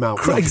 Anderson, knock him out.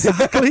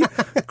 Exactly.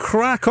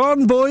 Crack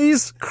on,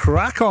 boys.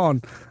 Crack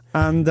on.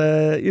 And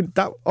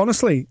that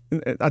honestly,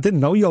 I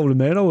didn't know Yoel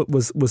Romero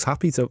was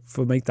happy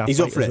for make that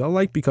fight as well,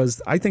 like,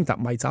 because I think that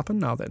might happen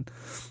now. Then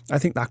I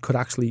think that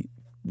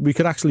we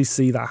could actually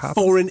see that happen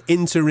for an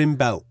interim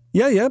belt.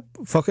 Yeah,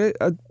 fuck it,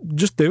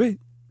 just do it.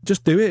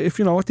 If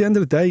at the end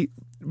of the day,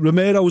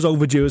 Romero's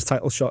overdue his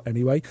title shot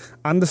anyway.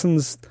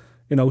 Anderson's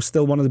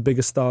still one of the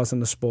biggest stars in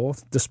the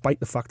sport, despite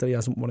the fact that he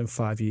hasn't won in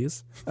 5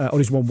 years. Or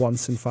he's won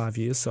once in 5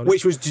 years, sorry.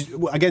 Which was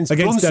against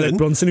Derek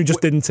Brunson, who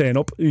just didn't turn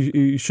up.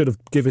 You should have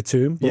give it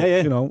to him.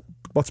 But,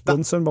 what's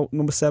Brunson, about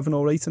number 7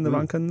 or 8 in the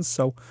rankings?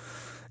 So,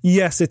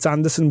 yes, it's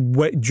Anderson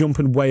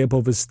jumping way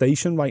above his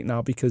station right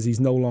now because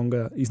he's no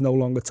longer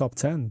top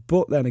 10.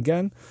 But then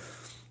again,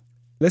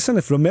 listen,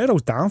 if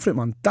Romero's down for it,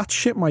 man, that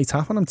shit might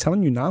happen. I'm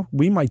telling you now,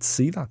 we might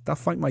see that. That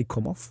fight might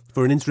come off.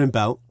 For an interim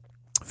belt?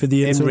 For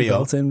the interim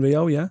belt in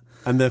Rio, yeah.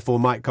 And therefore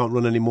Mike can't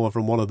run any more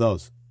from one of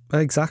those.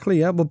 Exactly,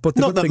 yeah. But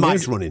not that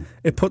Mike's running.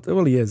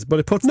 He is, but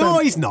it puts. No,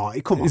 he's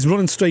not. Come on, he's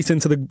running straight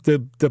into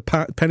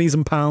the pennies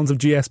and pounds of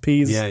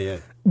GSPs. Yeah.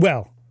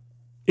 Well,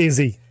 is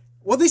he?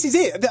 Well, this is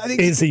it.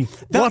 Is he?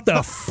 What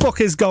the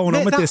fuck is going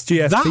on with this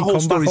GSP? That whole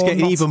story is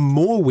getting even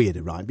more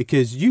weirder, right?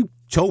 Because you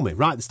told me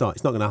right at the start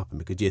it's not going to happen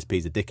because GSP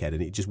is a dickhead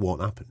and it just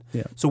won't happen.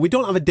 Yeah. So we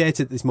don't have a date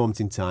at this moment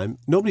in time.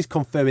 Nobody's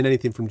confirming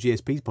anything from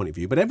GSP's point of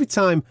view. But every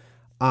time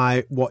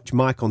I watch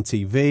Mike on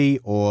TV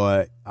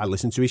or I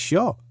listen to his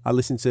show, I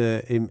listen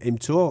to him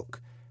talk.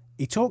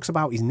 He talks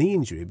about his knee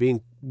injury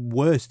being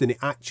worse than it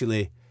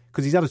actually,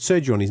 because he's had a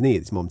surgery on his knee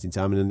at this moment in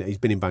time, and he's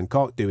been in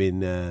Bangkok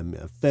doing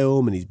a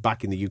film, and he's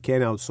back in the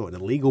UK now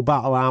sorting a legal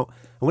battle out.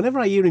 And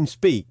whenever I hear him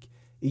speak,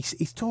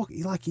 he's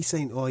talking like he's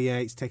saying, "Oh yeah,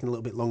 it's taking a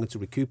little bit longer to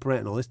recuperate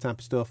and all this type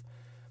of stuff."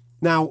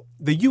 Now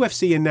the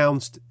UFC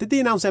announced. Did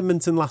they announce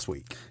Edmonton last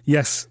week?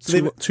 Yes,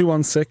 so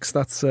 216.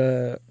 That's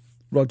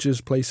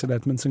Rogers Place in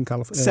Edmonton,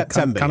 California.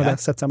 September, Canada,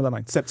 September the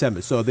 9th. September.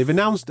 So they've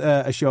announced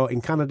a show in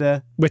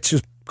Canada. Which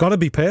has got to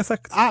be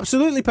perfect.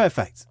 Absolutely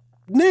perfect.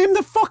 Name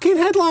the fucking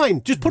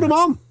headline. Just put them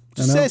on.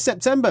 Just say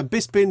September,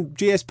 Bisping,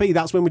 GSP,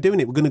 that's when we're doing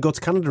it. We're going to go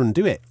to Canada and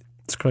do it.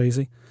 It's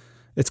crazy.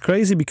 It's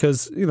crazy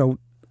because,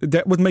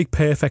 that would make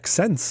perfect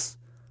sense.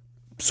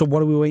 So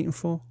what are we waiting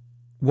for?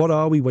 What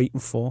are we waiting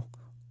for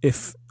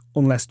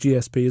unless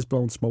GSP is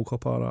blowing smoke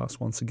up our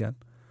arse once again?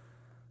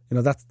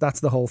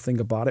 That's the whole thing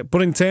about it.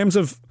 But in terms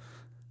of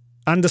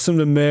Anderson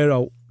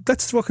Romero,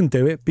 let's fucking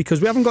do it because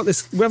we haven't got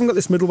this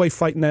middleweight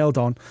fight nailed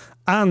on,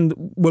 and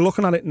we're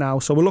looking at it now.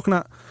 So we're looking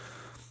at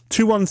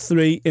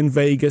 213 in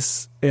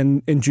Vegas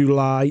in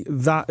July.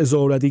 That is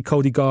already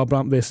Cody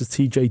Garbrandt versus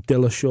TJ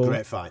Dillashaw.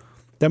 Great fight.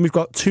 Then we've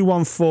got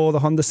 214, the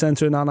Honda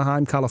Center in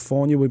Anaheim,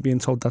 California. We're being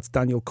told that's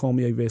Daniel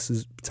Cormier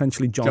versus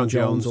potentially John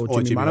Jones or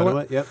Jimmy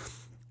Manuwa. Yep.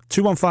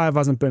 215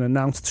 hasn't been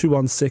announced.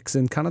 216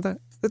 in Canada.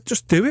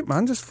 Just do it,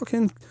 man. Just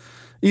fucking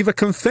either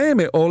confirm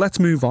it or let's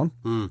move on.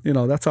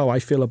 That's how I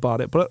feel about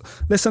it. But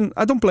listen,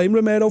 I don't blame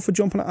Romero for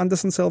jumping at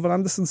Anderson Silva.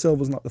 Anderson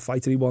Silva's not the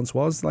fighter he once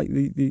was. Like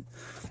the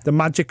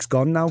magic's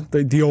gone now.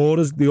 The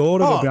aura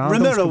behind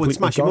Romero would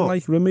smash him up.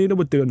 Like Romero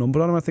would do a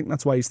number on him. I think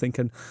that's why he's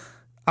thinking,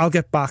 I'll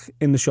get back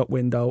in the shop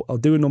window. I'll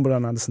do a number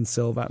on Anderson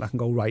Silva, and I can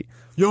go right.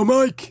 Yo,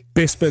 Mike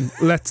Bisping,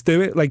 let's do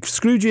it. Like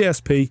screw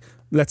GSP.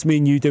 Let's me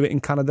and you do it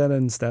in Canada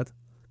instead.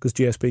 Because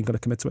GSP ain't going to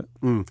commit to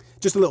it.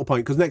 Just a little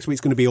point, because next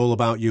week's going to be all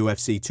about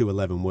UFC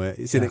 211, where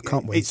it's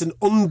can't wait. It's an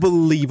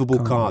unbelievable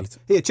card. Wait.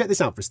 Here, check this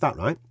out for a stat,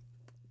 right?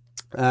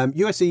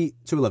 UFC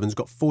 211's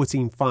got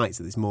 14 fights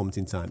at this moment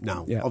in time.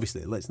 Now,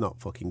 obviously, let's not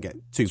fucking get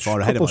too far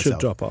ahead of ourselves. Should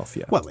drop off,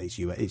 yeah. Well, it's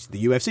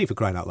the UFC for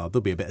crying out loud.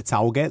 There'll be a bit of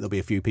tailgate. There'll be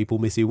a few people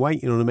missing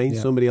weight. You know what I mean? Yeah.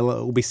 Somebody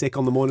will be sick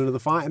on the morning of the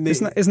fight. And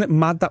isn't it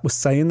mad that we're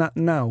saying that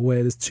now?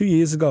 Whereas 2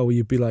 years ago,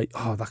 you'd be like,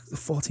 "Oh, that's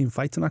 14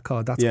 fights in that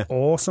card. That's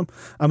awesome,"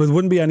 and there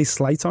wouldn't be any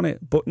slight on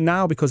it. But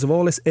now, because of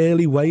all this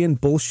early weigh-in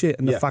bullshit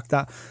and the fact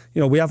that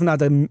we haven't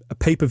had a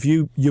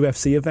pay-per-view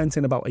UFC event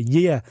in about a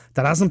year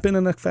that hasn't been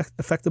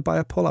affected by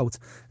a pullout,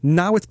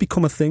 now it's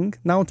become a thing.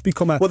 Now it's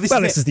become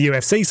this is the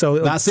UFC, so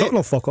that's it.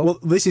 No fuck up. Well,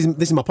 this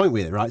is my point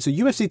with it, right? So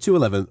UFC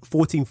 211,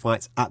 14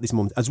 fights at this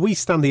moment. As we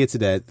stand here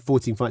today,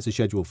 14 fights are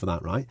scheduled for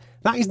that, right?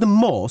 That is the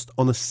most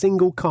on a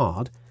single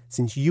card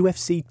since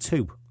UFC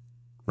 2,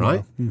 right?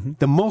 Wow. Mm-hmm.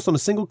 The most on a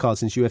single card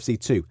since UFC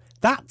 2.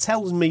 That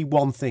tells me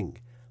one thing.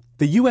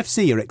 The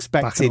UFC are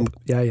expecting,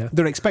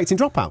 they're expecting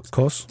dropouts. Of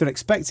course. They're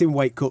expecting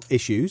weight cut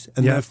issues,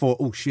 and therefore,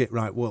 oh shit,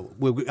 right, well,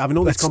 we're having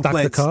all these complaints.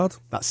 Stack the card.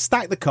 Let's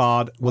stack the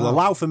card. We'll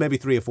allow for maybe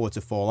 3 or 4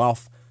 to fall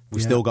off.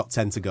 We've still got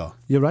 10 to go.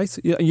 You're right.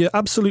 You're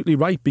absolutely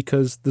right,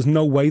 because there's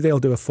no way they'll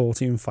do a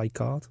 14-fight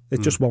card.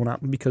 It just won't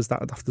happen, because that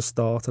would have to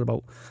start at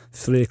about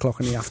 3 o'clock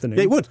in the afternoon.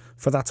 It would.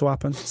 For that to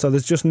happen. So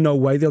there's just no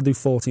way they'll do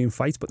 14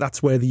 fights, but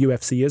that's where the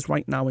UFC is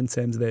right now in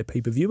terms of their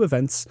pay-per-view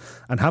events,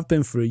 and have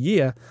been for a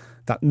year,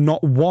 that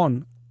not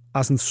one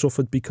hasn't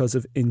suffered because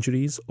of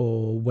injuries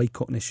or weight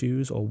cutting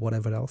issues or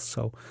whatever else.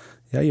 So,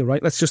 yeah, you're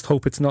right. Let's just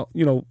hope it's not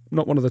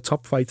one of the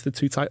top fights, the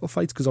 2 title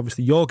fights, because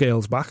obviously your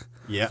girl's back.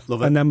 Yeah,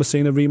 love it. And then we're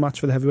seeing a rematch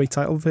for the heavyweight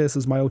title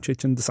versus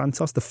Miocic and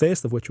DeSantos, the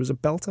first of which was a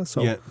belter.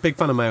 So yeah, big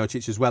fan of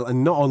Miocic as well.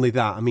 And not only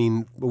that, I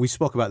mean, we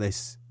spoke about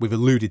this, we've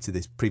alluded to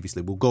this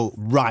previously, we'll go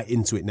right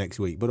into it next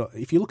week. But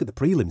if you look at the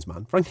prelims,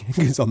 man, Frankie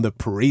Hingan's on the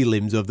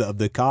prelims of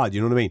the card,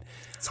 you know what I mean?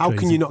 How crazy.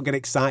 Can you not get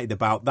excited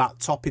about that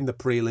topping the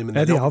prelim? And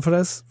Eddie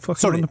Alvarez on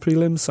the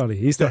prelims? Sorry,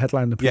 he's the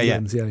headline of the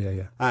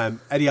prelims. Yeah.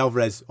 Eddie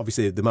Alvarez,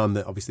 obviously the man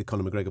that obviously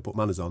Conor McGregor put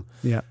manners on.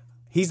 Yeah.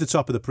 He's the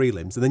top of the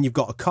prelims, and then you've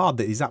got a card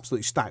that is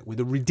absolutely stacked with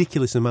a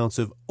ridiculous amount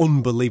of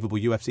unbelievable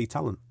UFC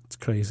talent. It's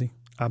crazy.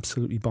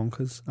 Absolutely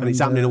bonkers. And it's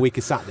happening a week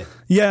of Saturday.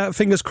 Yeah,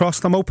 fingers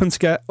crossed. I'm hoping to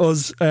get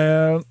us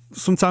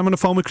some time on the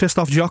phone with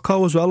Krzysztof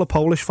Joko as well, a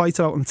Polish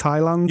fighter out in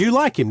Thailand. You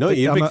like him, don't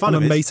you? You're a big fan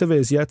of his. I'm a mate of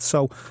his, yet.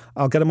 So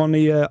I'll get him on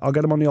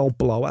the old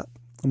blower,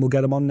 and we'll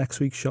get him on next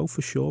week's show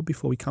for sure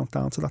before we count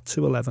down to that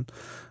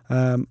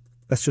 211.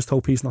 Let's just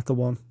hope he's not the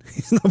one.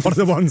 He's not one of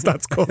the ones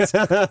that's cut.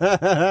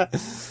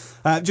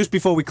 Just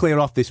before we clear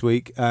off this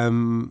week, I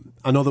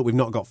know that we've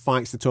not got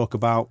fights to talk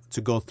about, to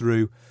go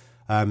through.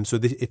 So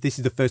if this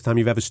is the first time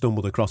you've ever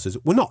stumbled across us,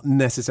 we're not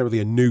necessarily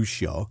a news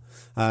show.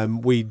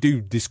 We do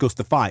discuss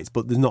the fights,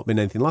 but there's not been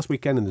anything last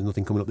weekend and there's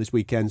nothing coming up this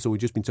weekend. So we've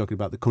just been talking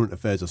about the current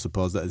affairs, I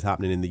suppose, that is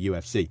happening in the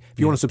UFC. If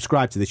you want to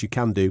subscribe to this, you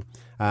can do.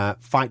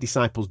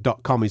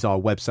 FightDisciples.com is our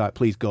website.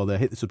 Please go there,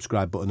 hit the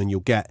subscribe button, and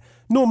you'll get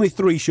normally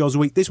 3 shows a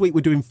week. This week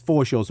we're doing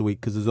 4 shows a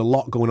week because there's a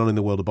lot going on in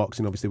the world of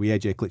boxing. Obviously, we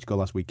AJ Klitschko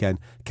last weekend,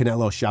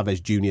 Canelo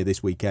Chavez Jr.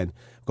 this weekend.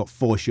 We've got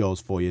 4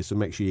 shows for you, so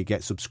make sure you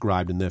get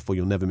subscribed, and therefore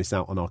you'll never miss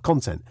out on our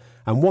content.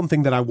 And one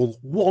thing that I will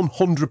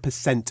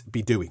 100%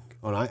 be doing,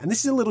 all right, and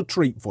this is a little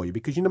treat for you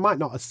because you might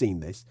not have seen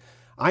this.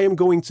 I am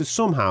going to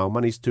somehow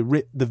manage to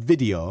rip the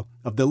video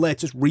of the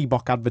latest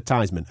Reebok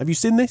advertisement. Have you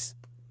seen this?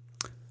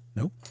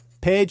 No.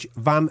 Paige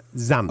Van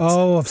Zandt.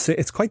 Oh, I've seen.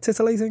 It's quite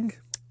titillating.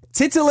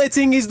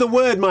 Titillating is the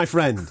word, my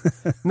friend.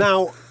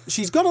 Now,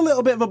 she's got a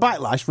little bit of a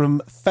backlash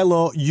from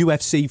fellow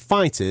UFC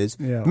fighters,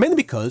 mainly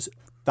because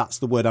that's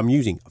the word I'm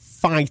using,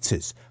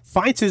 fighters.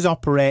 Fighters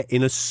operate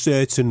in a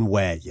certain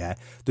way, yeah?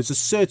 There's a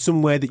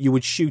certain way that you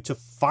would shoot a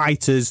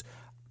fighter's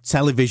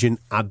television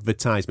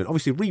advertisement.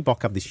 Obviously,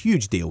 Reebok have this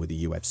huge deal with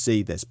the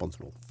UFC. They're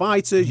sponsoring all the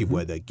fighters. You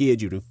wear their gear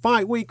during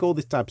fight week, all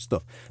this type of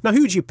stuff. Now,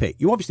 who do you pick?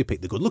 You obviously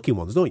pick the good-looking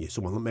ones, don't you?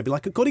 Someone maybe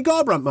like a Cody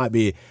Garbrandt might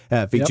be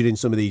featured in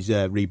some of these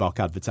Reebok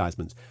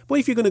advertisements. But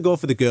if you're going to go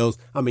for the girls,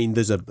 I mean,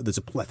 there's a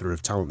plethora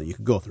of talent that you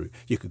could go through.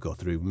 You could go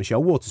through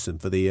Michelle Waterson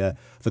for the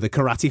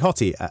karate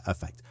hottie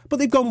effect. But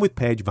they've gone with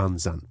Paige Van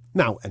Zandt.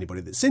 Now, anybody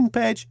that's seen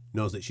Paige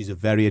knows that she's a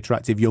very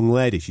attractive young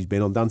lady. She's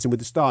been on Dancing with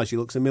the Stars. She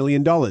looks $1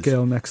 million.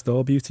 Girl next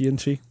door beauty, isn't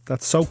she?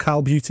 That's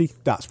SoCal beauty.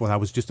 That's what I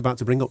was just about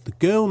to bring up. The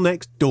girl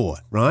next door,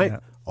 right? Yeah.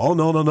 Oh,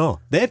 no.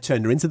 They've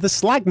turned her into the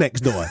slag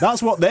next door.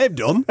 That's what they've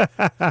done.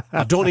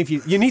 I don't know if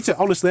you need to,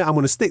 honestly, I'm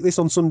going to stick this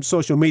on some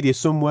social media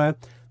somewhere.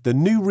 The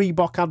new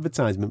Reebok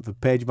advertisement for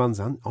Paige Van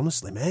Zandt.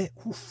 Honestly, mate,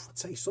 I'll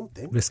tell you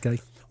something. Risque.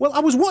 Well, I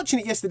was watching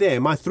it yesterday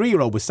and my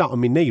 3-year-old was sat on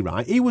my knee,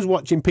 right? He was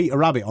watching Peter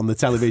Rabbit on the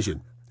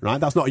television. Right,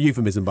 that's not a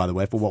euphemism, by the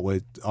way, for what we're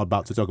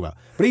about to talk about.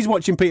 But he's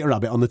watching Peter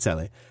Rabbit on the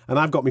telly, and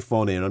I've got my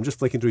phone here, and I'm just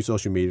flicking through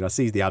social media, and I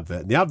see the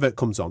advert, and the advert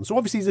comes on. So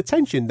obviously his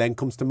attention then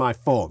comes to my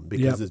phone,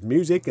 because there's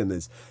music, and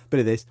there's a bit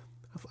of this.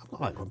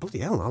 I'm like, bloody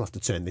hell, I'll have to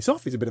turn this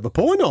off. It's a bit of a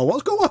porno.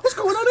 What's going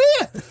on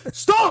here?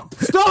 Stop!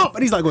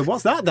 And he's like,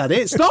 what's that,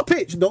 Daddy? Stop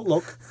it! Don't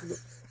look.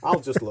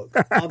 I'll just look.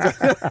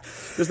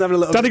 Just having a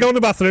little... Daddy, go in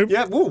the bathroom.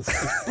 Yeah, whoa.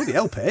 Bloody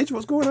hell, Paige,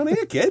 what's going on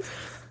here, kid?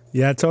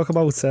 Yeah, talk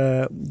about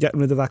getting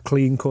rid of that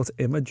clean-cut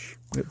image.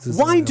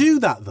 Why do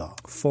that, though?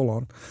 Full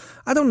on.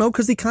 I don't know,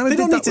 because they kind of did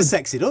that. They don't need to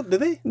sex it up, do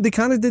they? They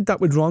kind of did that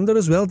with Ronda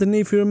as well, didn't they,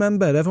 if you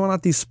remember? Everyone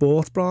had these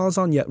sports bras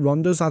on, yet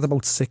Ronda's had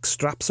about 6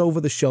 straps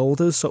over the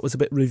shoulders, so it was a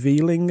bit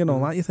revealing and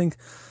all that. You think,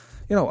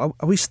 are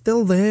we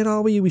still there,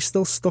 are we? Are we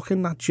still stuck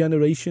in that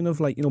generation of,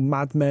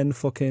 Mad Men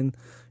fucking,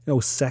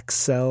 sex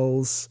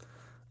sells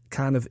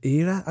kind of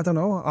era? I don't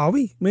know. Are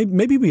we?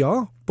 Maybe we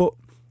are, but...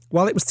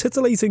 While it was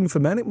titillating for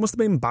men, it must have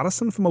been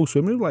embarrassing for most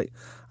women. Like,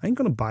 I ain't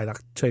going to buy that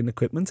training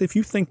equipment. If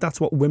you think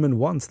that's what women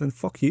want, then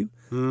fuck you.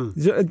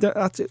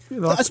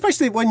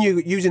 Especially when you're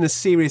using a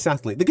serious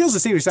athlete. The girl's a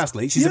serious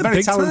athlete. She's a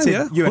very talented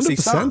UFC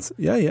star.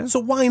 Yeah. So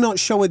why not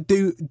show her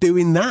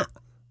doing that?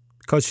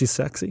 Because she's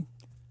sexy.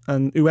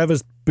 And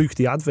whoever's booked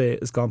the advert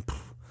has gone,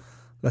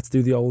 Let's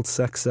do the old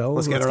sex cells.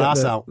 Let's get her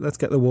ass out. Let's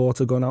get the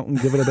water gun out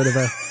and give it a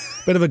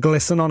bit of a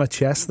glisten on her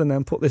chest, and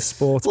then put this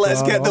sports.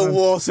 Let's get the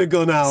water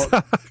gun out.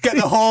 Get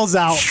the halls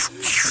out.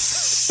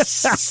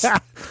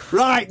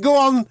 Right, go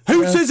on.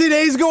 Hooters it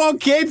is. Go on,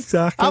 kid.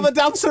 Exactly. Have a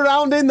dance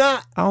around in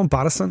that. How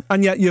embarrassing.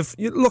 And yet you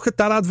look at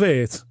that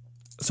advert.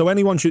 So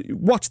anyone should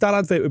watch that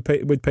advert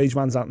with Paige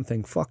Van Zandt and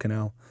think, fucking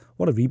hell,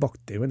 what are Reebok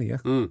doing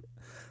here?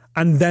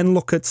 And then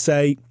look at,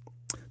 say,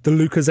 the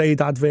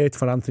Lucozade advert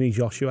for Anthony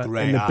Joshua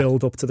in the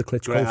build-up to the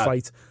Klitschko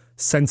fight.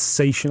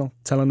 Sensational,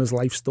 telling his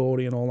life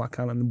story and all that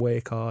kind of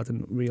work hard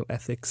and real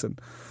ethics. And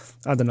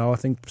I don't know, I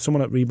think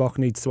someone at Reebok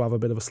needs to have a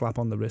bit of a slap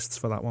on the wrists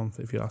for that one,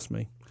 if you ask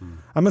me.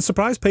 I'm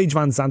surprised Paige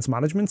Van Zandt's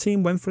management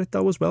team went for it,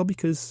 though, as well,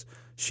 because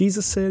she's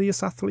a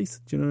serious athlete.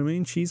 Do you know what I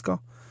mean?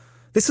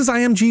 This is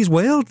IMG's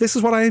world. This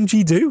is what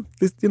IMG do.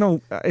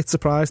 It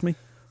surprised me.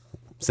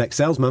 Sex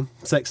sells, man.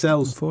 Sex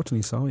sells.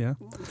 Unfortunately so, yeah.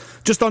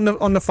 Just on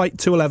the fight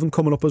 211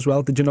 coming up as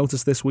well, did you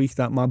notice this week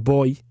that my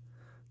boy,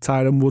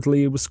 Tyron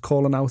Woodley, was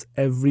calling out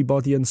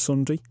everybody and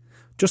sundry?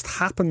 Just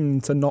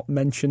happened to not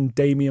mention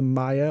Damian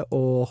Maia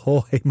or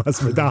Jorge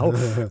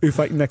Masvidal, who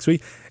fight next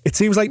week. It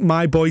seems like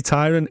my boy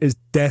Tyron is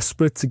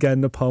desperate to get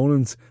an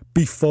opponent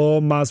before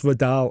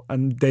Masvidal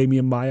and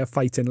Damian Maia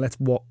fighting.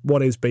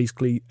 What is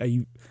basically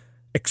a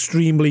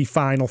extremely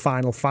final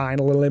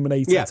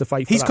eliminator to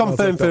fight for. He's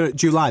confirmed for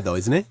July, though,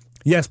 isn't he?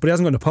 Yes, but he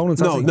hasn't got an opponent,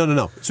 has he?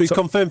 No. So he's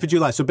confirmed for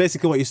July. So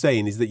basically what you're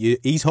saying is that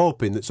he's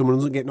hoping that someone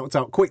doesn't get knocked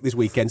out quick this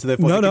weekend, so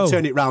therefore they can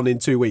turn it round in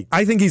 2 weeks.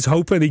 I think he's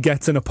hoping he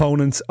gets an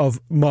opponent of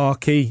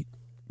marquee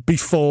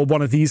before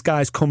one of these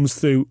guys comes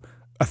through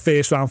a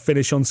first-round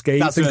finish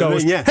unscathed and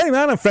goes, hey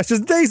man, I'm fresh as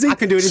a daisy. I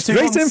can do it in 2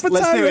 months. Straight in for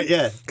Let's Tyron. do it,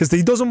 yeah. Because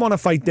he doesn't want to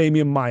fight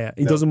Damian Maia.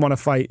 He doesn't want to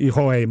fight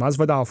Jorge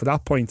Masvidal for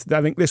that point.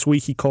 I think this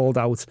week he called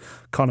out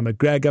Conor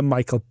McGregor,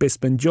 Michael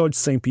Bisping, George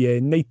St. Pierre,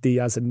 Nate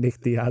Diaz and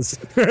Nick Diaz.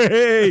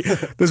 Hey,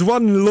 there's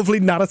one lovely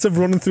narrative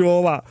running through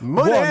all that.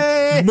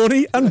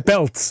 Money and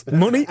belts.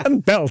 Money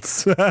and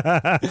belts. You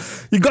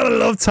got to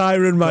love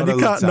Tyron, man. You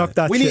can't knock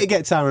that shit. We need to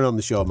get Tyron on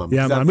the show, man.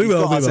 Yeah, man. We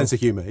will. He's got a sense of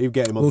humour. We'll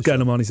get him on the show. We'll get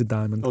him on. He's a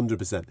diamond.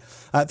 100%.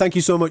 Thank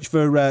you so much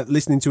for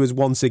listening to us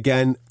once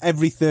again.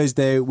 Every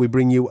Thursday we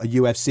bring you a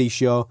UFC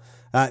show.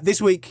 This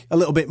week a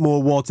little bit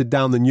more watered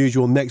down than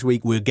usual. Next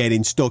week we're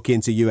getting stuck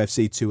into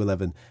UFC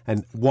 211,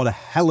 and what a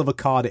hell of a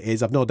card it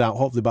is. I've no doubt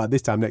hopefully by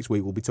this time next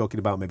week we'll be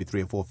talking about maybe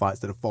 3 or 4 fights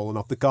that have fallen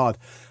off the card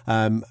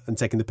and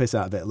taking the piss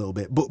out of it a little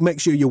bit. But make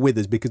sure you're with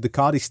us because the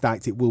card is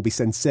stacked. It will be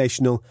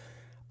sensational.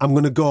 I'm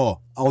going to go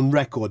on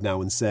record now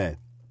and say,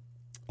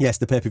 yes,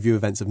 the pay-per-view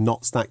events have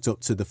not stacked up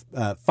to the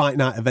fight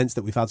night events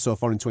that we've had so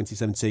far in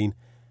 2017.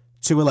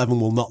 211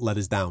 will not let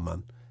us down,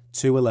 man.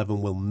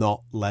 211 will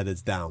not let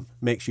us down.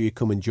 Make sure you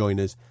come and join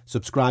us.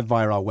 Subscribe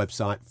via our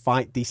website,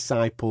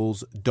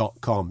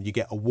 fightdisciples.com. You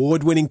get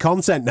award-winning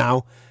content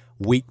now,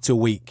 week to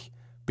week.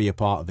 Be a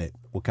part of it.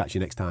 We'll catch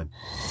you next time.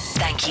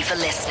 Thank you for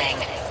listening.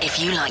 If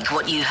you like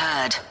what you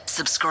heard,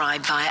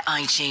 subscribe via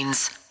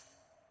iTunes.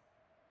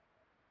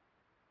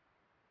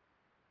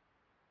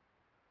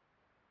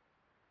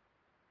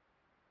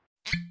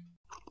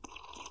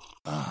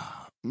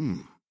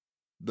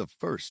 The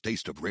first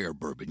taste of rare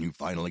bourbon you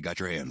finally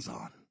got your hands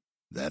on.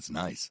 That's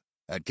nice.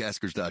 At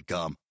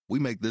Caskers.com, we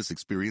make this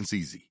experience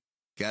easy.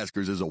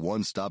 Caskers is a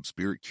one-stop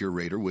spirit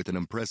curator with an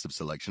impressive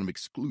selection of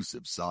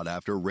exclusive,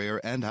 sought-after,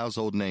 rare, and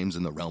household names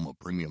in the realm of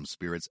premium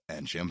spirits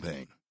and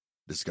champagne.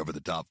 Discover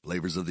the top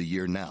flavors of the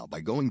year now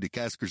by going to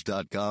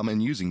Caskers.com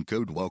and using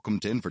code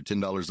WELCOME10 for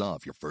 $10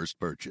 off your first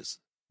purchase.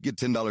 Get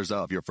 $10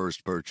 off your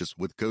first purchase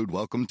with code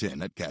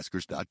WELCOME10 at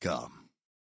Caskers.com.